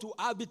you want to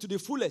have it to the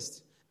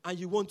fullest, and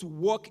you want to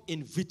walk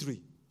in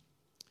victory.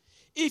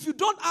 If you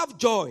don't have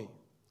joy,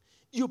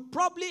 you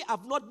probably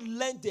have not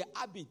learned the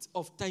habit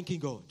of thanking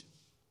God.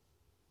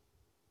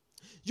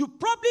 You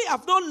probably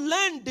have not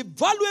learned the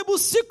valuable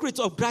secret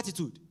of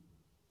gratitude.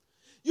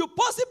 You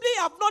possibly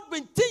have not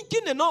been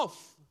thinking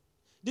enough.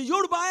 The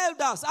Yoruba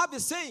elders have a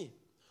saying,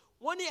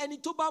 "Wani eni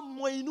tó bá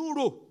mọ inú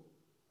rò,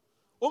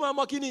 ó máa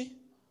mọ kíni?"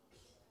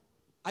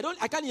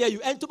 I can't hear you.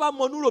 Eni tó bá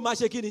mọ inú rò máa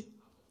ṣe kíni?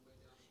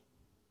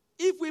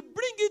 If we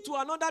bring it to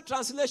another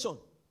translation,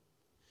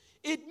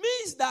 it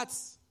means that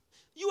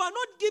you are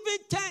not giving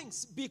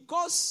thanks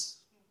because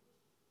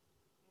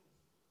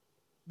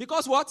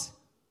what?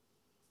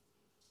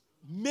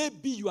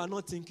 Maybe you are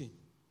not thinking.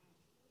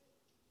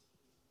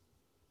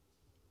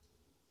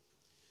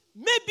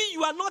 Maybe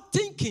you are not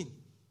thinking.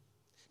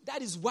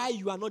 That is why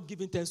you are not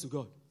giving thanks to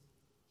God.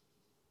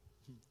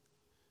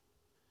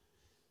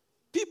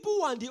 People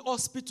who are in the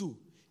hospital,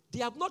 they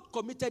have not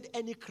committed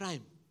any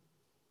crime.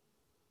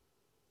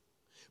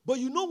 But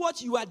you know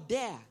what? You are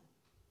there.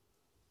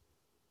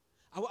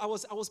 I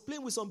was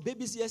playing with some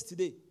babies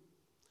yesterday.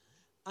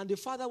 And the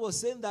father was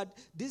saying that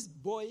this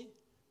boy,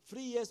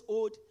 3 years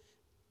old,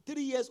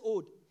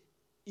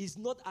 is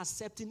not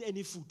accepting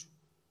any food.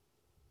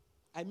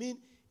 I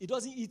mean, he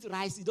doesn't eat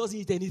rice, he doesn't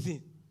eat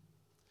anything.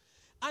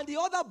 And the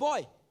other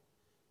boy,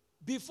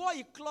 before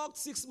he clocked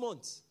 6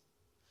 months,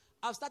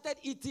 I've started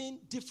eating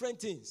different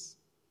things.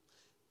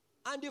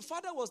 And the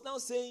father was now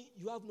saying,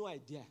 you have no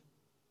idea.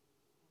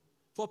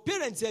 For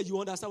parents here, you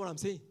understand what I'm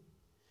saying?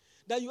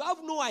 That you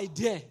have no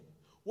idea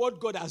what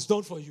God has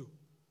done for you.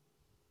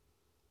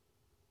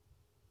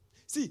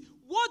 See,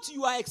 what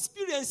you are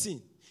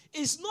experiencing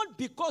is not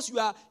because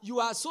you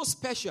are so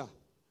special,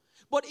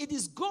 but it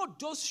is God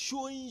just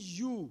showing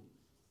you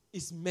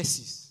his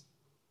mercies.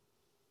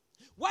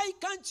 Why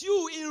can't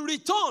you, in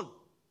return,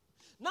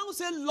 now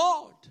say,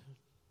 Lord,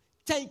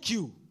 thank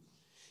you?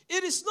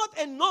 It is not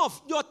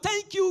enough. Your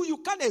thank you, you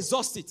can't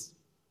exhaust it.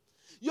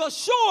 Your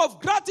show of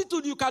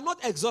gratitude, you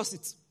cannot exhaust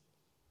it.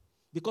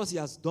 Because he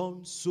has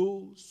done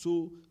so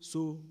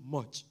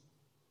much.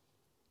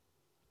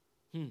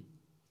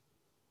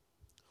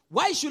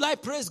 Why should I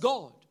praise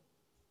God?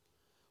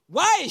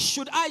 Why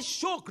should I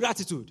show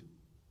gratitude?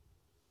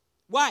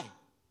 Why?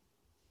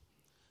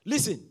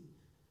 Listen.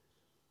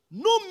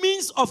 No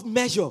means of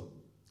measure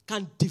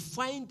can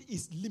define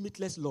his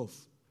limitless love.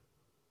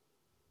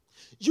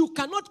 You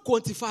cannot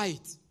quantify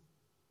it.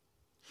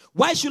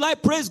 Why should I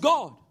praise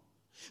God?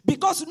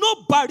 Because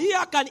no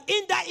barrier can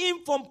hinder him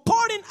from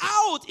pouring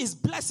out his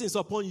blessings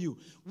upon you.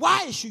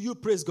 Why should you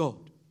praise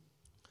God?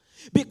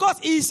 Because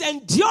he is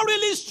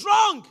enduringly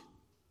strong.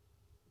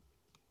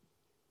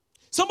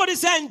 Somebody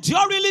say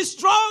enduringly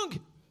strong.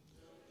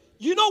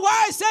 You know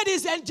why I said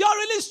he's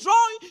enduringly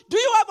strong? Do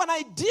you have an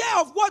idea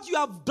of what you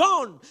have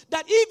done?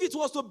 That if it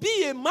was to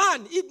be a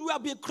man, it would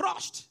have been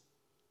crushed.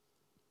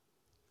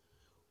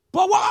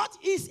 But what?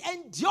 He's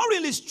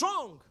enduringly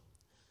strong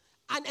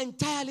and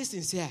entirely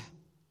sincere.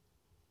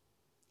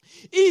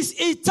 He's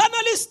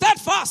eternally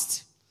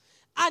steadfast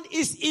and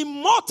is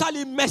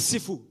immortally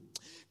merciful.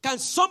 Can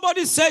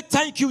somebody say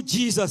thank you,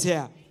 Jesus,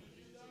 here?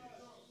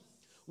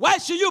 Why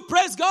should you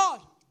praise God?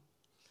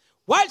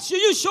 Why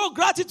should you show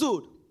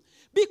gratitude?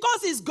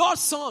 Because he's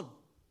God's son.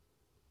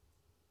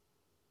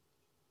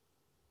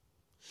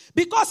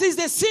 Because he's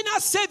the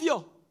sinner's savior.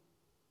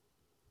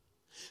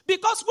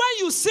 Because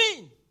when you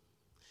sin,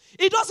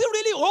 he doesn't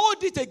really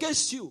hold it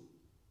against you.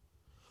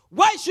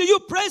 Why should you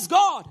praise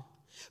God?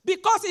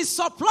 Because he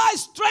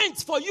supplies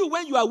strength for you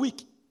when you are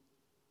weak.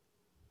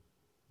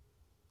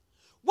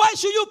 Why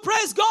should you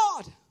praise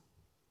God?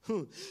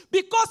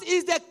 Because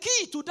it's the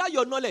key to that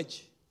your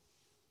knowledge.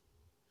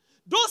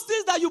 Those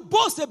things that you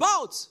boast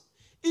about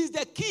is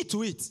the key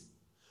to it.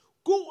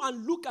 Go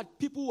and look at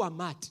people who are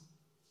mad.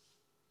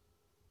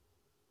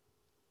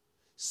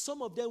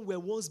 Some of them were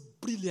once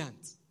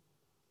brilliant.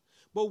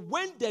 But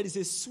when there is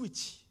a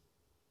switch,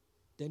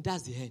 then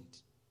that's the end.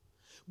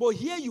 But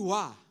here you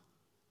are.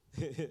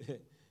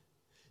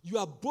 You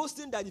are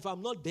boasting that if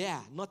I'm not there,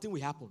 nothing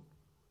will happen.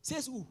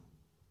 Says who?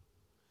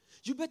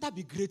 You better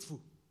be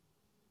grateful.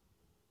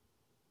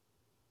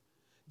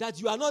 That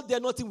you are not there,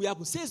 nothing will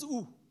happen. Says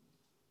who?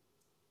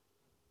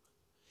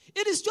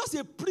 It is just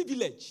a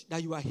privilege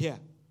that you are here.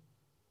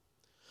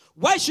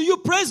 Why should you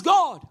praise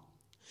God?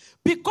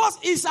 Because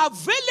it's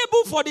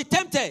available for the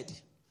tempted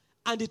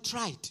and the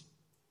tried.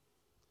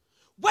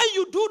 When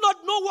you do not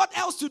know what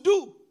else to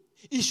do,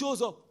 He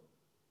shows up.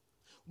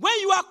 When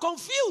you are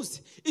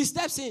confused, He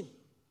steps in.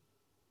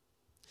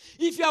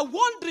 If you are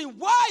wondering,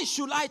 why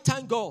should I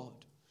thank God?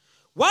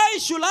 Why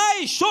should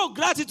I show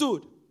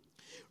gratitude?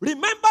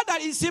 Remember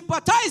that He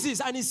sympathizes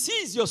and He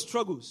sees your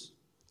struggles.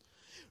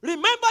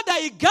 Remember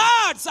that He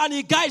guards and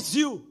He guides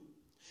you.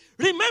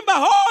 Remember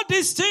all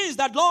these things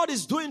that Lord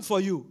is doing for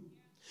you.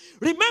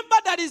 Remember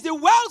that is the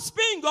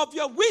wellspring of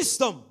your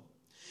wisdom.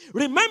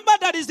 Remember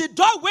that is the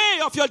doorway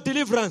of your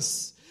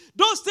deliverance.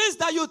 Those things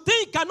that you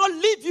think cannot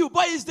leave you,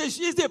 but is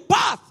the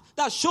path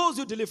that shows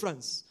you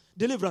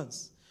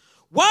deliverance.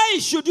 Why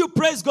should you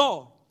praise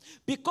God?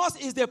 Because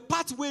it's the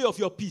pathway of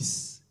your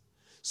peace.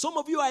 Some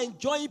of you are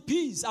enjoying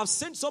peace. I've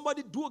seen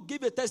somebody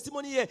give a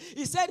testimony here.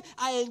 He said,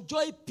 I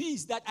enjoy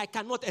peace that I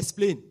cannot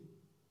explain.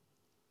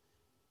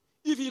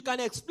 If you can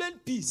explain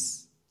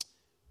peace,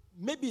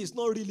 maybe it's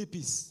not really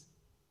peace.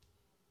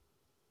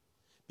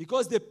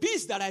 Because the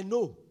peace that I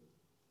know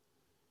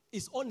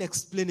is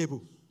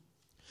unexplainable.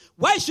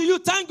 Why should you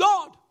thank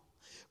God?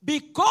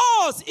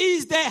 Because He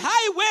is the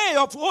highway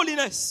of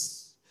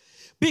holiness.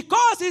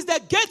 Because He is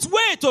the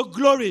gateway to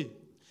glory.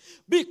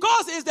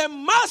 Because He is the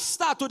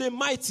master to the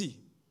mighty.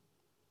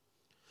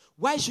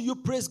 Why should you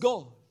praise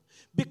God?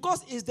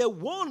 Because He is the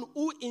one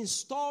who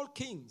installed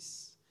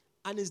kings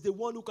and is the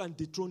one who can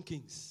dethrone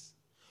kings.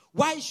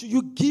 Why should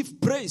you give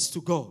praise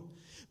to God?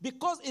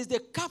 Because He is the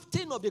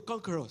captain of the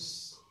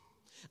conquerors.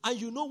 And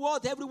you know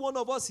what? Every one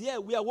of us here,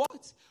 we are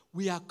what?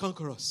 We are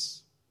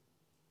conquerors.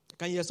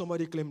 Can you hear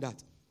somebody claim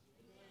that?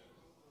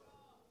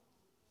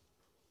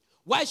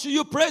 Why should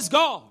you praise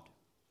God?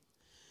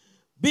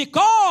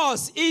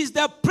 Because He is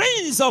the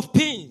Prince of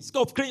Kings,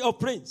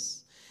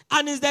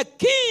 and is the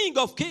King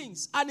of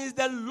Kings, and is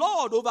the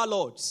Lord over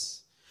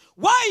lords.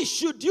 Why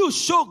should you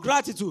show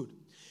gratitude?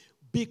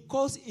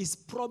 Because His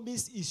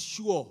promise is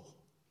sure.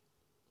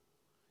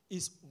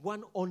 It's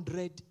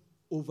 100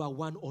 over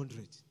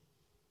 100.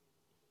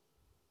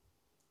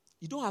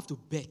 You don't have to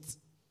bet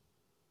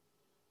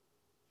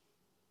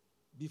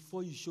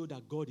before you show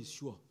that God is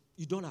sure.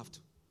 You don't have to.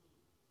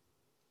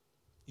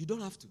 You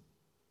don't have to.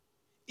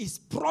 His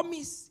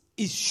promise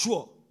is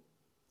sure.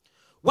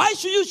 Why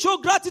should you show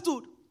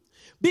gratitude?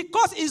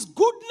 Because His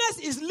goodness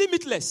is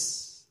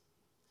limitless.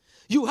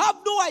 You have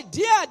no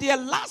idea the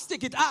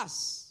elastic it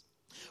has.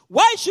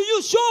 Why should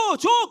you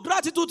show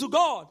gratitude to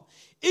God?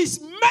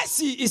 His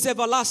mercy is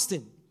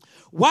everlasting.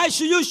 Why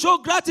should you show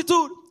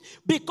gratitude?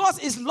 Because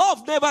His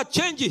love never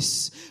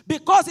changes.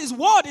 Because His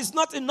word is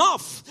not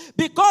enough.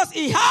 Because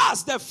He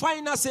has the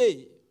final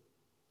say.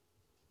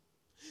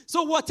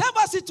 So whatever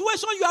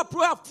situation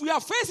you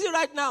are facing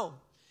right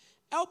now,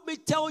 help me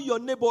tell your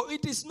neighbor,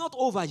 it is not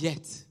over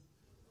yet.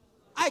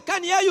 I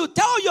can hear you.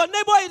 Tell your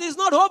neighbor it is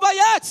not over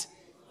yet.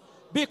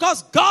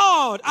 Because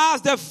God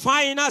has the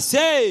final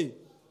say.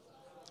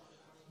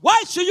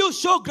 Why should you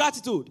show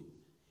gratitude?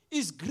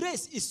 His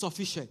grace is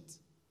sufficient.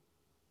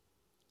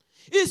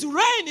 His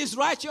reign is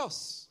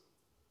righteous.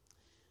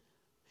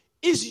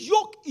 His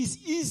yoke is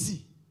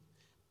easy.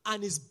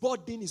 And His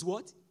burden is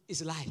what?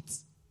 Is light.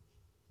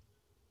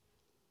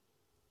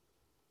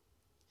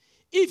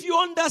 If you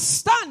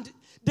understand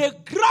the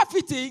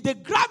gravity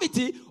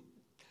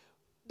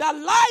that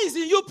lies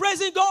in you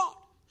praising God,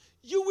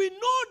 you will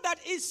know that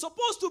it's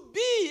supposed to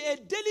be a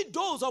daily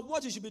dose of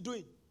what you should be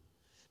doing.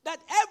 That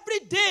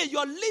every day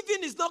your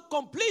living is not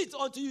complete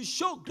until you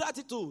show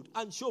gratitude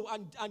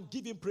and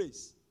give Him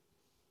praise.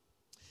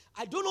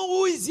 I don't know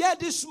who is here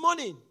this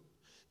morning.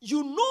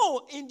 You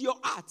know in your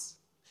heart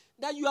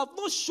that you have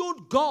not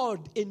shown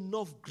God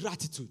enough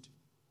gratitude.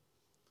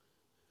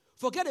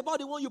 Forget about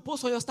the one you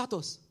post on your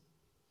status.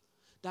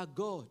 That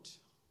God,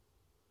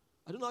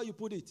 I don't know how you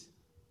put it.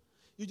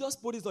 You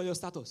just put it on your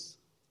status.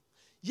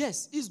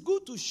 Yes, it's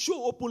good to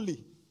show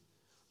openly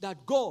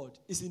that God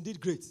is indeed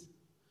great.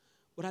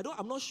 But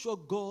I'm not sure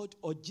God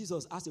or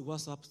Jesus has a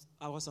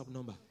WhatsApp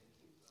number.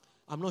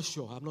 I'm not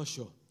sure.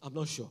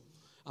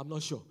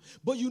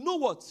 But you know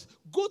what?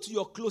 Go to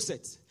your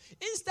closet.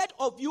 Instead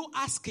of you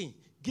asking,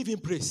 give him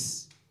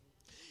praise.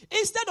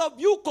 Instead of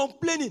you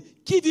complaining,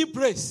 give him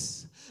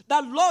praise.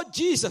 That Lord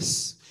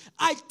Jesus,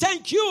 I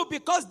thank you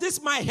because this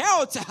is my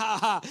health.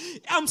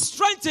 I'm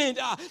strengthened.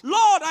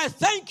 Lord, I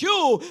thank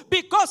you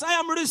because I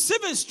am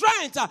receiving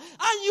strength.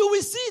 And you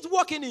will see it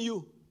working in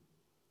you.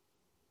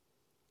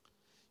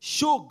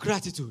 Show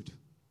gratitude.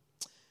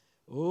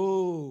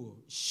 Oh,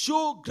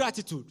 show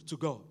gratitude to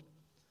God.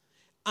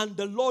 And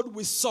the Lord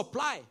will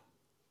supply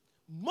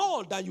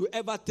more than you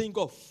ever think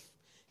of.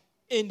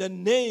 In the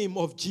name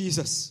of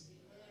Jesus.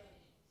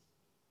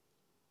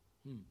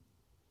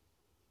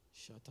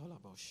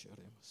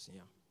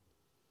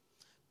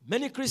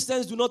 Many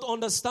Christians do not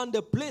understand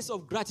the place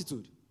of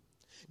gratitude.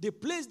 The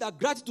place that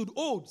gratitude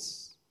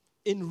holds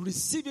in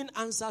receiving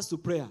answers to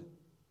prayer.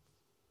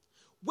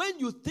 When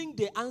you think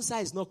the answer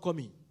is not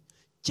coming,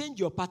 change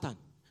your pattern.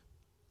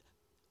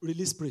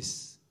 Release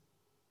praise.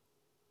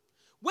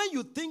 When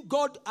you think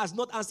God has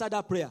not answered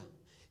that prayer,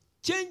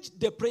 change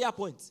the prayer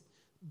point.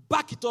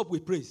 Back it up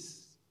with praise.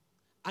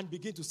 And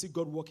begin to see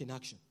God work in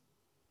action.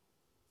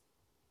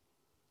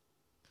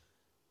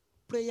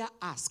 Prayer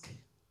ask.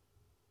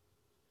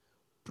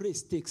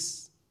 Praise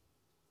takes.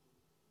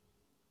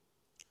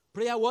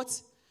 Prayer what?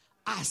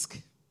 Ask.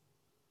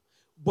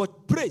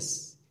 But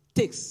praise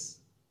takes.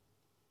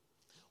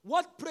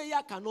 What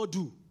prayer cannot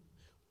do,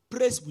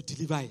 praise will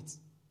deliver it.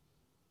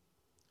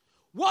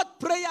 What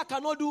prayer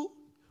cannot do,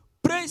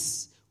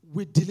 praise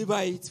will deliver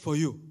it for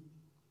you.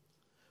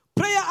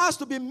 Prayer has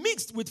to be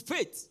mixed with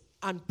faith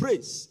and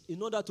praise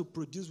in order to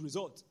produce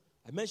results.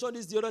 I mentioned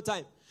this the other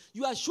time.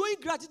 You are showing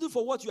gratitude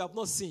for what you have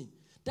not seen.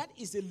 That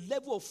is a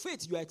level of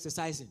faith you are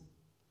exercising.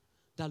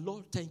 The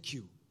Lord, thank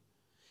you,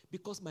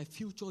 because my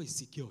future is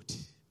secured.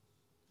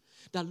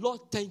 The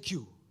Lord, thank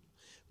you,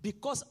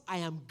 because I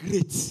am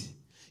great.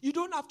 You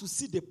don't have to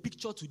see the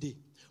picture today,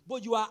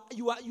 but you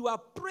are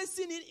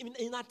pressing it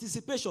in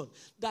anticipation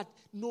that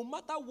no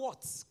matter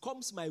what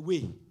comes my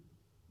way,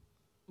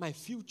 my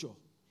future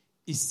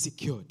is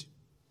secured.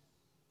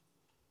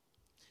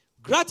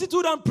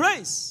 Gratitude and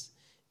praise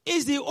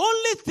is the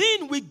only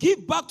thing we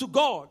give back to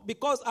God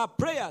because our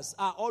prayers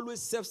are always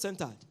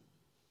self-centered.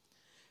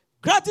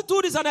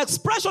 Gratitude is an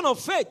expression of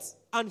faith,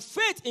 and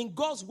faith in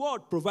God's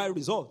word provides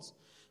results.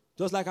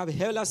 Just like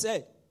Abihela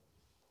said,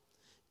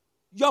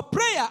 your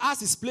prayer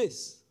has its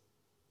place,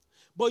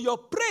 but your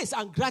praise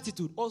and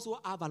gratitude also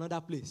have another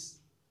place,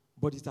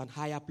 but it's an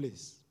higher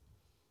place.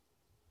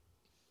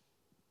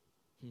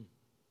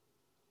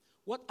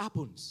 What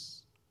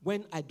happens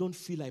when I don't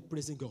feel like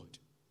praising God?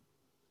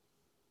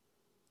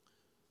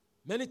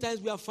 Many times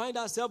we have find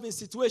ourselves in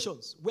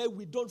situations where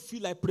we don't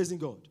feel like praising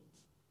God.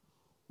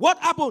 What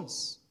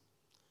happens?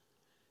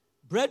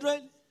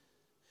 Brethren,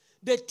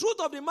 the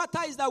truth of the matter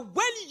is that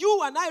when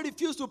you and I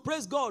refuse to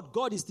praise God,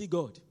 God is still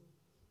God.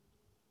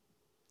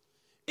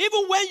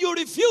 Even when you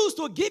refuse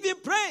to give him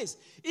praise,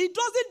 it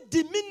doesn't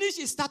diminish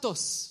his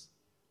status.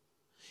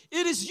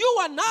 It is you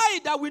and I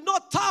that will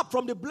not tap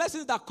from the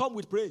blessings that come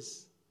with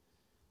praise.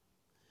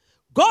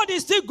 God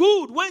is still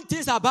good when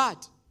things are bad.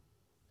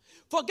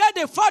 Forget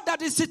the fact that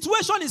the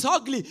situation is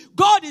ugly.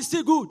 God is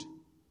still good.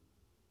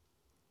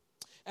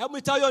 Help me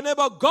tell your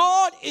neighbor,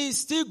 God is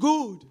still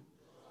good.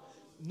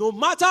 No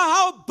matter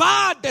how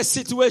bad the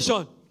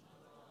situation.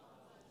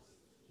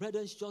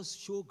 Brethren, just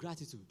show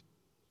gratitude.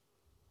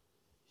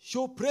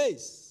 Show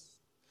praise.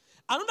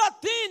 Another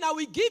thing I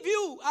will give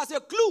you as a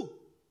clue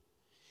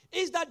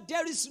is that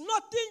there is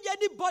nothing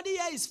anybody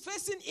here is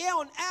facing here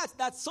on earth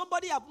that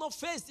somebody have not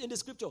faced in the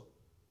scripture.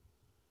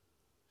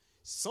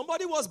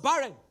 Somebody was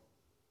barren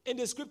in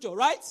the scripture,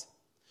 right?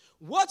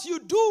 What you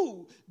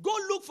do, go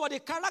look for the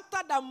character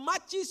that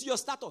matches your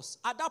status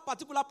at that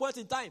particular point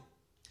in time.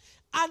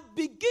 And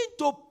begin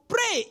to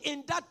pray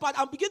in that part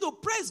and begin to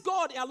praise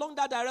God along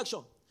that direction.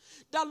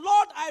 The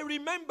Lord, I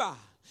remember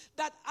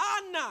that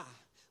Anna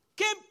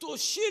came to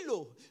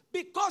Shiloh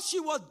because she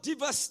was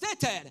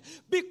devastated,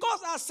 because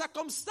her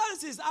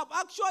circumstances have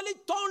actually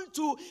turned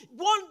to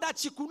one that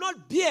she could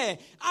not bear.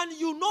 And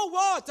you know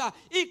what?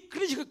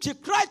 She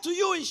cried to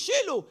you in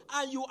Shiloh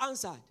and you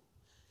answered.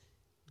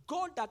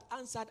 God that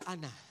answered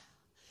Anna,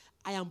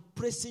 I am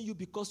praising you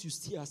because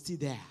you are still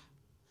there.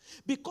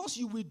 Because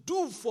you will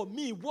do for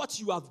me what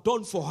you have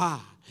done for her.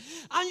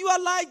 And you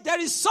are like, there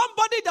is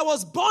somebody that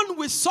was born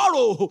with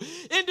sorrow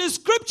in the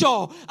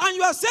scripture. And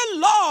you are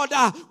saying, Lord,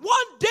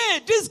 one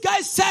day this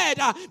guy said,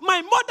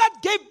 my mother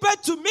gave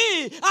birth to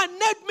me and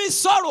named me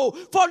sorrow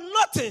for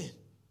nothing.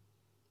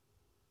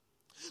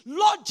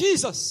 Lord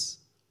Jesus,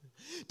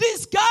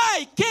 this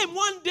guy came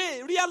one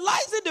day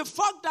realizing the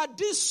fact that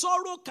this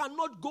sorrow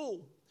cannot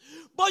go.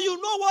 But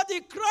you know what? He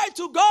cried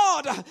to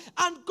God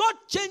and God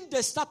changed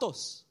the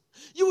status.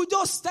 You will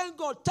just thank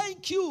God,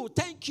 thank you,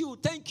 thank you,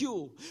 thank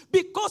you.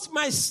 Because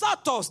my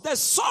status, the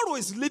sorrow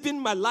is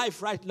living my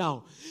life right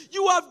now.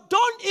 You have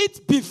done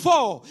it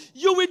before.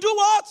 You will do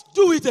what?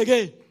 Do it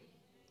again.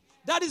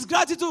 That is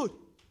gratitude.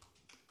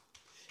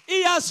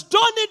 He has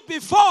done it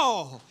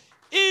before.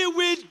 He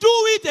will do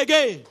it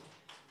again.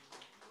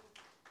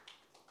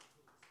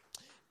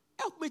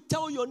 Help me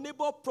tell your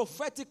neighbor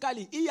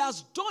prophetically, he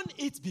has done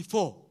it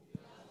before.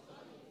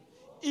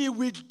 He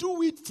will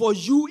do it for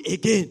you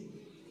again.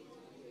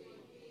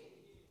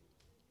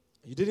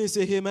 You didn't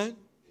say amen?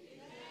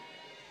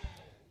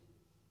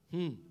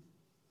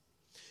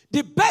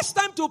 The best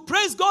time to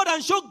praise God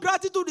and show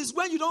gratitude is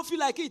when you don't feel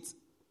like it.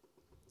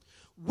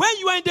 When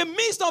you are in the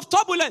midst of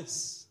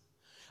turbulence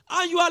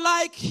and you are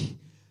like,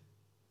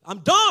 I'm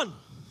done.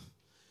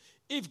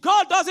 If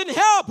God doesn't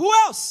help, who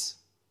else?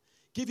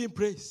 Give him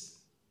praise.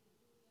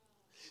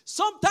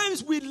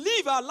 Sometimes we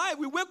live our life,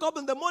 we wake up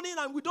in the morning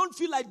and we don't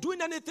feel like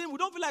doing anything. We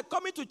don't feel like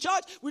coming to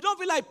church. We don't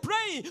feel like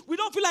praying. We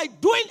don't feel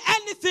like doing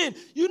anything.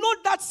 You know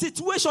that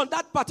situation,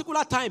 that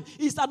particular time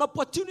is an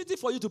opportunity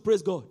for you to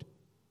praise God.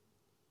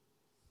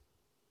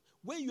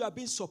 When you are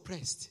being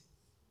suppressed,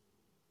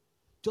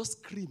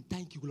 just scream,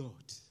 thank you, Lord.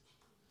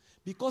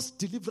 Because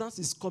deliverance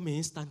is coming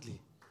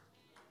instantly.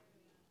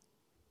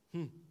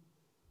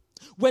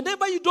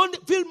 Whenever you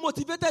don't feel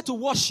motivated to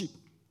worship,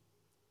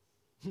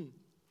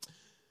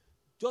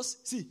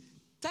 just see,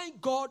 thank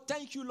God,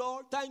 thank you,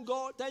 Lord, thank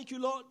God, thank you,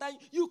 Lord.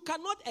 You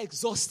cannot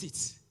exhaust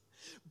it.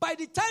 By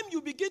the time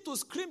you begin to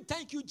scream,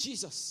 thank you,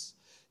 Jesus.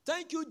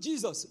 Thank you,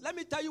 Jesus. Let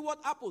me tell you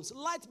what happens.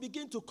 Light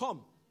begin to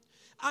come.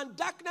 And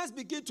darkness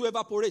begin to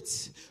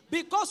evaporate.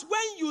 Because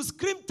when you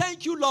scream,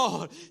 thank you,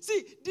 Lord.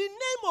 See, the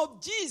name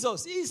of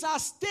Jesus is at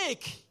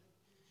stake.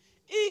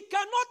 He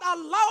cannot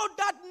allow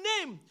that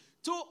name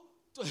to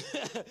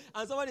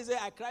and somebody say,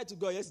 I cried to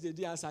God yesterday, he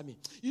didn't answer me.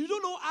 You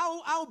don't know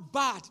how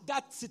bad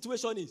that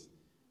situation is.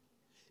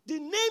 The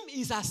name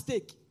is at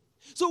stake.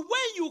 So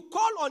when you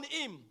call on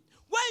him,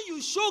 when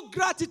you show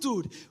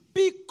gratitude,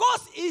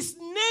 because his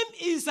name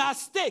is at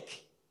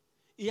stake,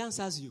 he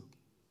answers you.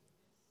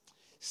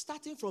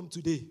 Starting from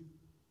today,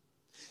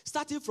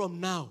 starting from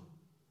now,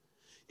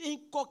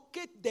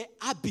 inculcate the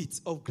habit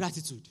of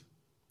gratitude.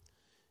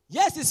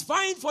 Yes, it's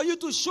fine for you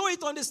to show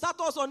it on the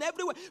status, on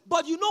everywhere.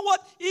 But you know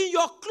what? In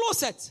your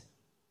closet,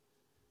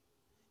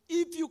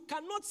 if you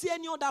cannot say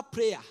any other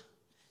prayer,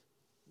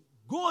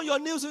 go on your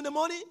knees in the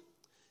morning,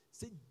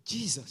 say,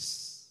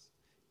 Jesus,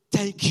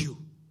 thank you.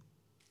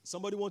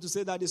 Somebody want to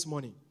say that this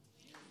morning?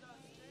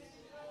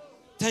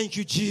 Thank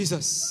you,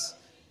 Jesus.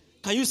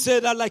 Can you say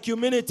that like you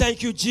mean it?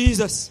 Thank you,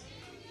 Jesus.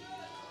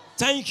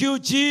 Thank you,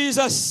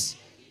 Jesus.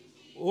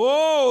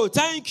 Oh,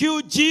 thank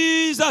you,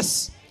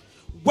 Jesus.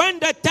 When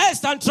the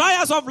tests and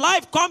trials of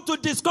life come to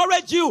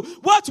discourage you,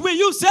 what will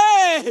you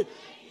say?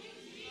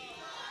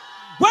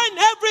 When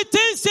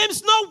everything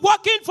seems not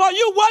working for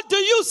you, what do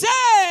you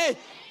say?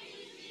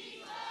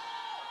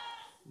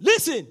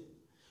 Listen,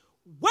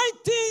 when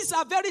things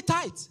are very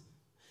tight,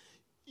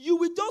 you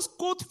will just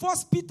quote 1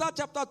 Peter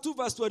chapter 2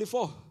 verse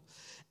 24.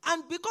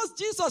 And because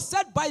Jesus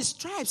said, by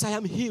stripes I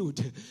am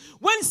healed.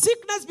 When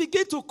sickness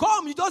begin to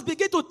come, you just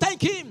begin to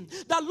thank him.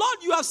 That Lord,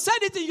 you have said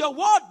it in your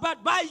word,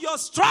 but by your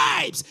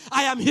stripes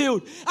I am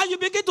healed. And you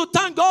begin to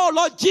thank God,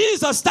 Lord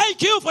Jesus,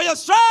 thank you for your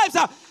stripes.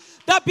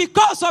 That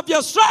because of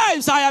your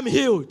stripes I am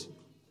healed.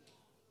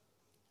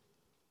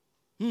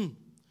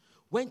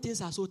 When things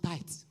are so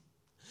tight,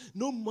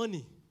 no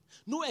money,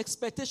 no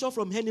expectation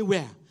from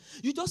anywhere.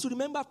 You just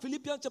remember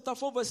Philippians chapter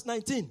 4 verse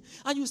 19.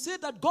 And you say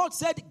that God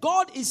said,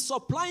 God is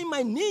supplying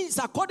my needs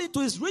according to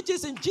his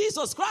riches in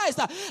Jesus Christ.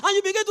 And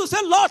you begin to say,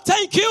 Lord,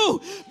 thank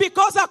you.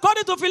 Because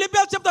according to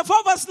Philippians chapter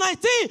 4 verse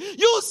 19,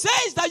 you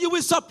say that you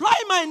will supply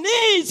my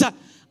needs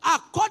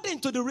according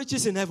to the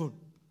riches in heaven.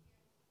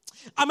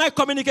 Am I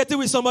communicating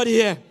with somebody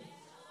here?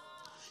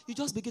 You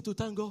just begin to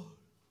thank God.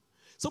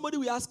 Somebody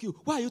will ask you,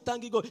 why are you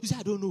thanking God? You say,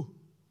 I don't know.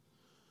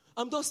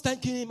 I'm just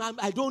thanking him.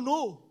 I don't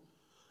know.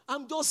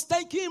 I'm just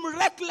thanking him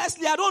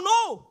recklessly. I don't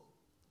know.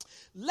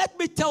 Let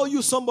me tell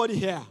you somebody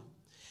here.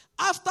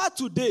 After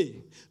today,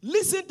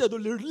 listen to the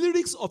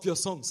lyrics of your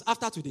songs.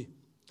 After today,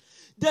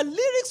 the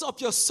lyrics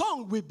of your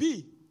song will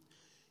be,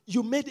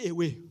 you made a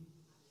way.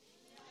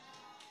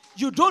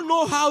 You don't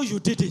know how you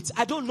did it.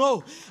 I don't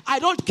know. I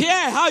don't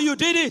care how you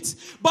did it,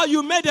 but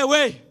you made a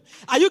way.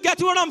 Are you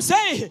getting what I'm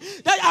saying?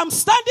 That I'm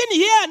standing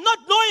here not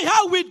knowing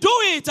how we do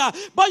it,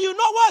 but you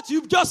know what?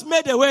 You've just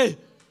made a way.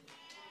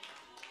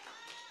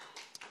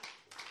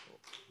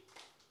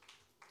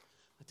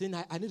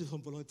 I need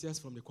some volunteers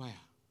from the choir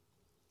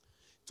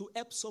to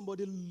help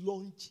somebody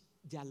launch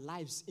their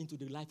lives into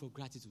the life of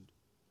gratitude.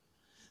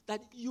 That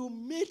you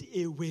made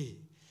a way.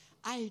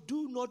 I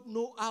do not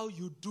know how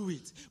you do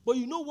it, but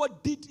you know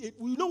what did it?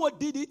 You know what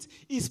did it?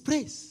 Is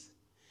praise.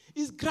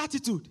 It's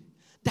gratitude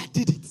that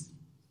did it.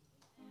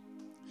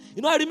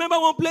 You know, I remember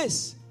one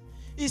place.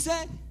 He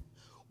said,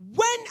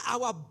 when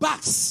our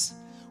backs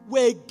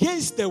were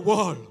against the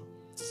wall,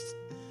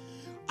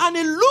 and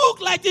it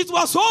looked like it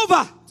was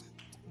over,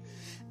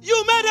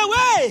 you made a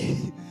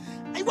way.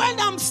 When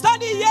I'm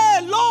standing here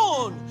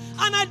alone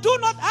and I do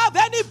not have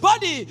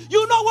anybody,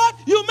 you know what?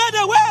 You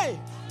made a way.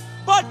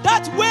 But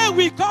that's where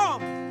we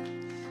come.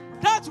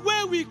 That's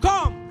where we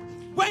come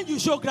when you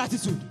show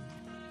gratitude.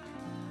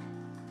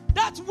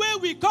 That's where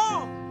we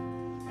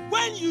come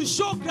when you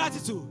show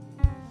gratitude.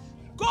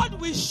 God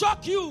will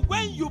shock you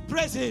when you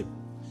praise him.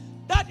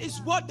 That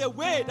is what the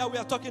way that we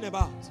are talking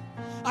about.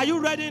 Are you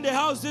ready in the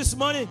house this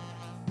morning?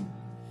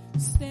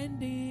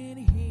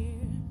 Standing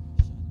here,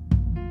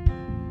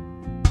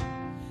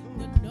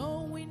 not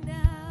knowing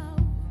now,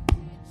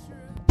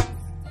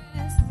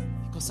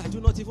 because I do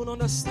not even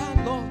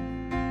understand, Lord.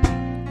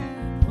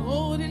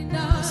 Holding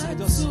on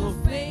to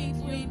faith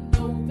we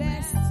know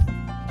best.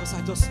 Because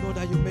I just know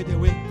that you made a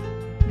way.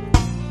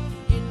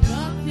 And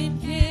nothing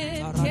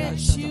can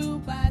catch you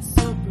by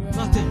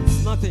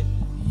surprise. Nothing.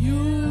 You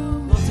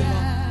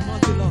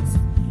Nothing, Lord.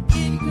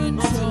 In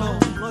control.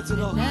 Nothing,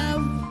 Lord. Now,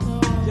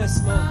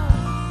 Yes, Lord.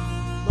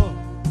 Lord.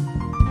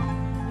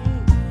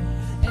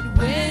 And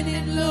when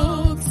it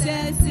looks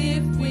as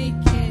if we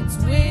can't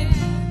win,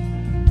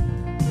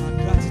 Our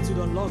gratitude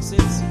unlocks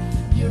it.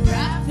 you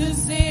wrap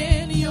us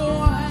in your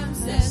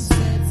arms and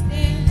set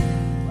in.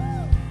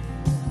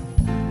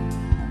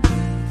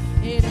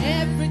 And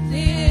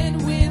everything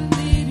will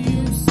lead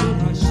you so you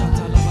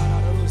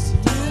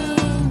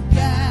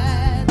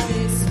got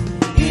this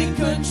in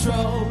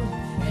control.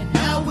 And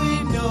now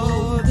we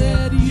know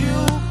that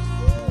you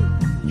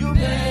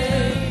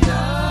made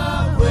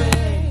a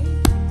way.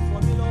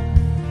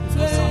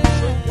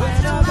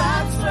 When our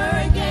backs were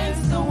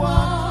against the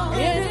wall,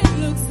 and it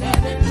looks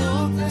as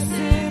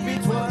if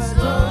it was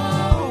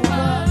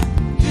over,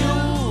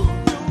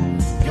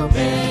 you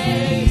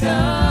made a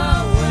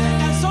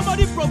way. And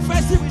somebody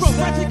profess it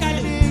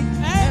prophetically.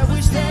 And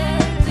we're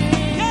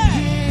standing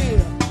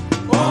here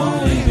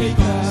only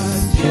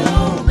because you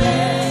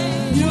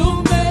made a way.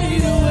 You made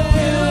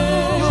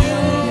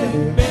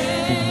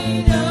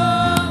a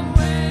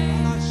way.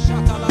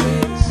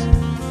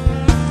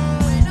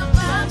 When our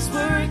backs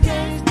were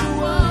against the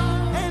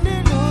wall, and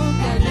it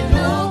looked as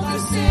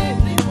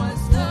if it was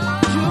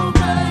done, you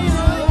made a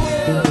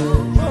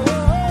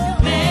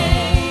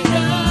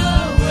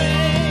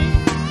way.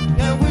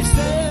 And we're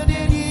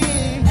standing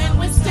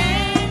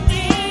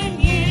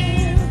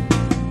here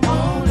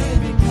only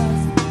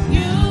because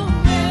you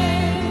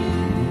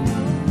made a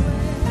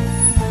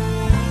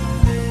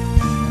way.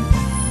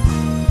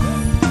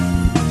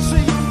 So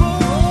you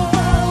move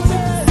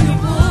mountains,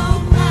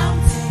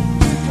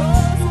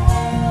 because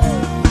walls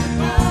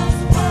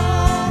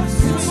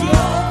it's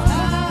your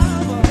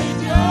power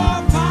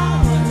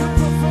to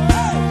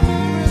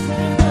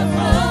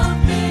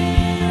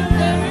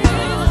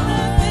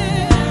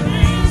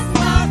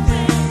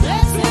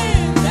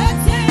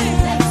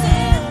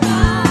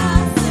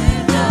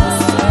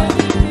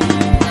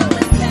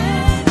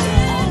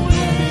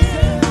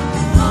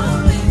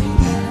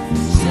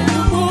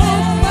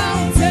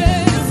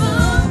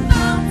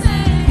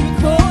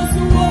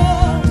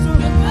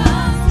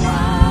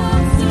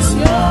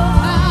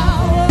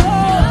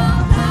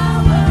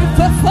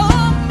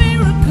perform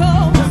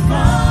miracles.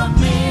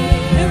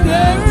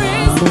 There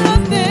is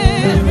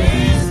nothing.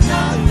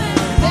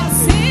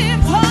 That's it.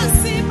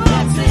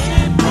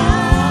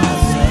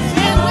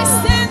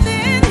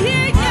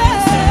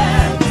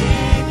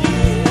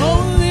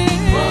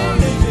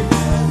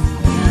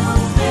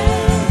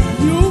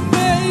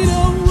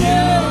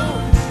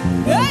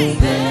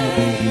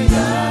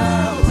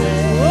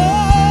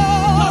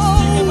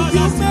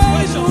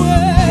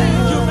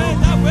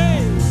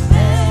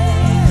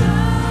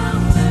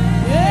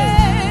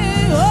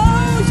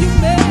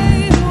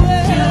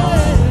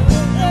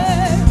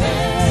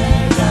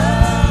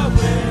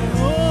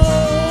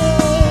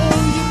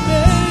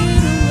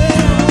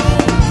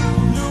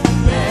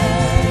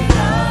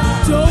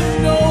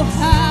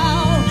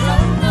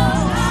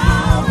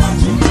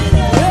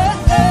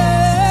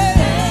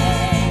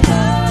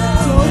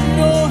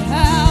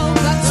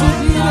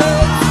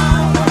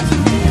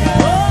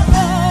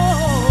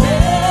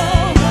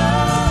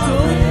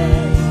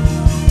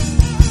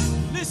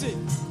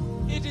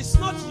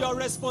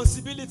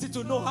 responsibility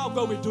to know how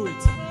God will do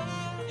it.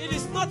 It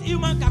is not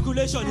human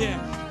calculation here.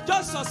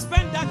 Just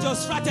suspend that your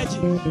strategy.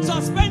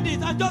 Suspend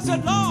it and just say,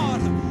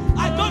 Lord,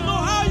 I don't know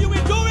how you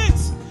will do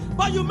it,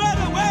 but you made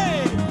a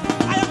way.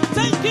 I am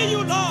thanking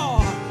you,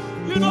 Lord.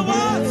 You know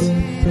what?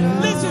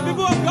 Listen,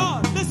 people of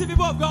God. Listen,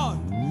 people of God.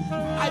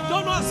 I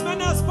don't know as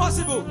many as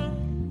possible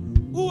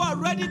who are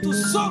ready to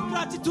sow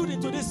gratitude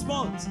into this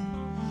month,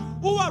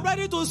 who are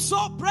ready to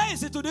sow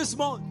praise into this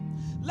month.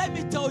 Let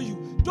me tell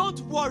you, don't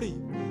worry.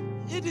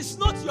 It is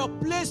not your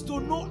place to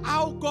know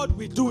how God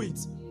will do it.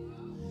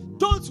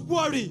 Don't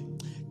worry.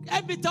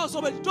 Let me tell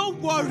somebody,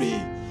 don't worry.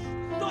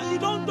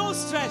 Don't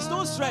stress.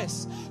 Don't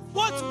stress.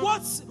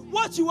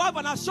 What you have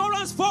an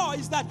assurance for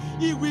is that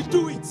He will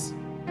do it.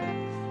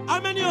 How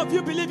many of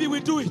you believe He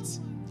will do it?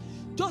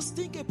 Just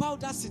think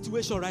about that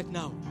situation right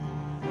now.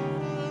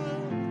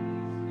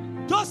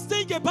 Just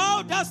think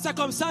about that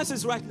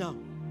circumstances right now.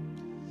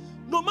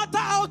 No matter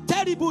how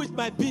terrible it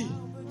might be,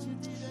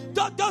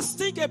 just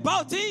think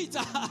about it.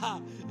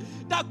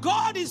 That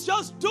God is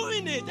just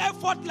doing it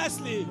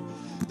effortlessly.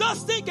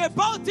 Just think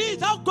about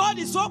it, how God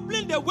is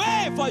opening the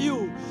way for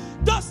you.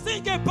 Just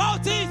think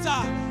about it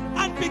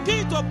and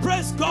begin to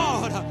praise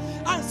God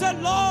and say,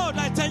 Lord,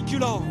 I thank you,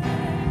 Lord.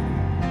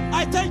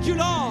 I thank you,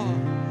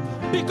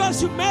 Lord,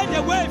 because you made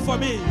a way for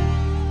me.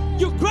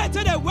 You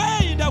created a way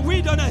in the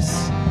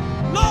wilderness.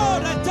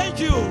 Lord, I thank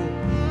you.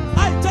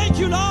 I thank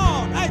you,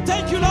 Lord. I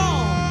thank you,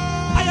 Lord.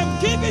 I am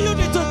giving you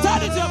the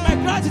totality of my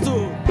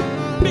gratitude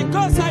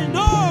because I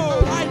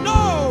know my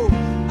Lord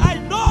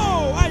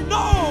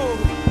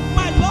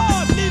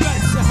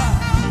liveth.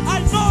 I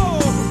know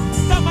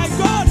that my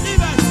God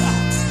liveth.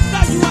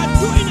 That you are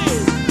doing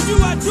it. You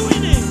are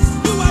doing it.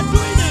 You are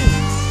doing it.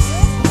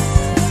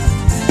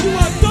 You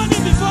have done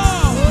it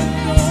before.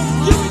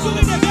 You will do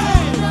it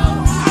again.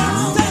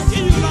 I'm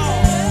thanking you, Lord.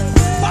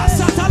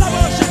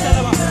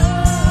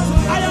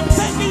 I am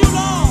thanking you,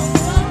 Lord.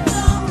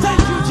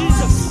 Thank you,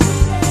 Jesus.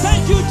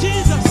 Thank you,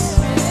 Jesus.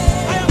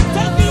 I am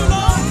thanking you,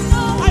 Lord.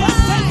 I am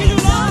thanking you,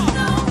 Lord.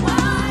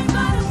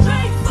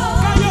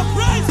 Can your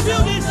praise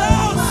fill this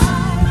house?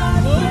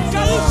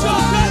 Can you show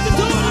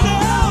gratitude in the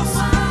house?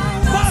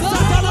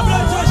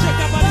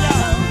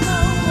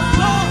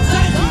 Lord,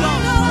 thank you,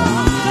 Lord.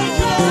 Thank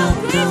you, Lord.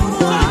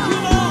 Thank you,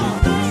 Lord.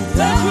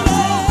 Thank you,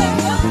 Lord.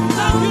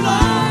 Thank you,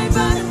 Lord.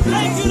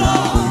 Thank you,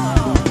 Lord.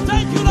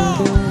 Thank you,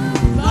 Lord.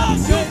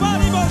 Thank you,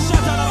 Baribo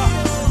Shatalaba.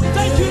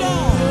 Thank you,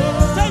 Lord.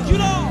 Thank you,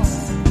 Lord.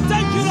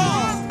 Thank you,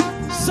 Lord.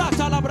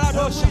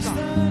 Satalabrado Shaka.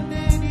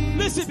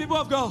 Listen, people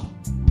of God.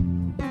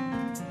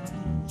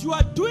 You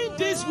are doing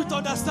this with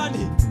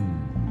understanding.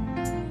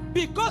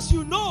 Because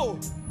you know,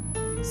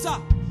 sir,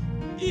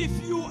 if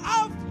you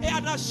have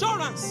an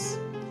assurance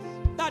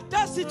that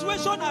that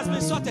situation has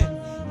been sorted,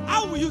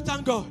 how will you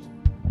thank God?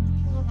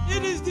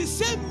 It is the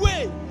same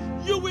way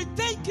you will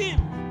thank Him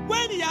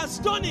when He has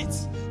done it.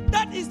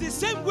 That is the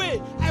same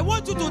way I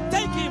want you to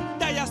thank Him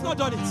that He has not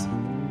done it.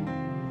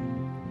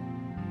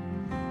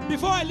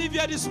 Before I leave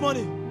here this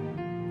morning,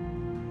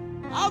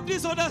 have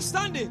this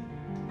understanding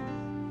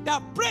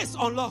that praise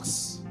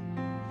unlocks,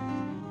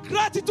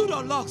 gratitude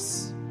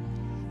unlocks.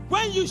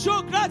 When you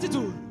show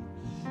gratitude,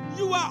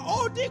 you are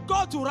holding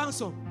God to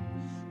ransom.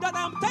 That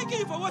I'm thanking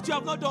you for what you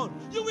have not done.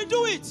 You will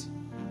do it.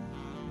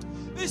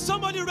 Is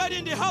somebody ready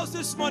in the house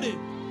this morning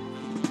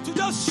to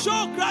just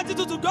show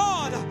gratitude to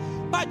God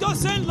by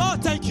just saying,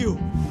 Lord, thank you.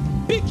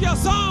 Pick your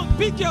song,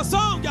 pick your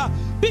song,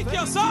 pick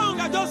your song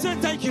and just say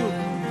thank you.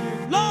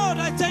 Lord,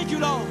 I thank you,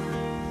 Lord.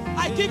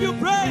 I give you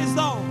praise,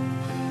 Lord.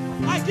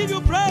 I give you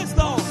praise,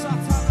 Lord.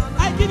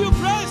 I give you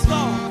praise,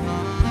 Lord.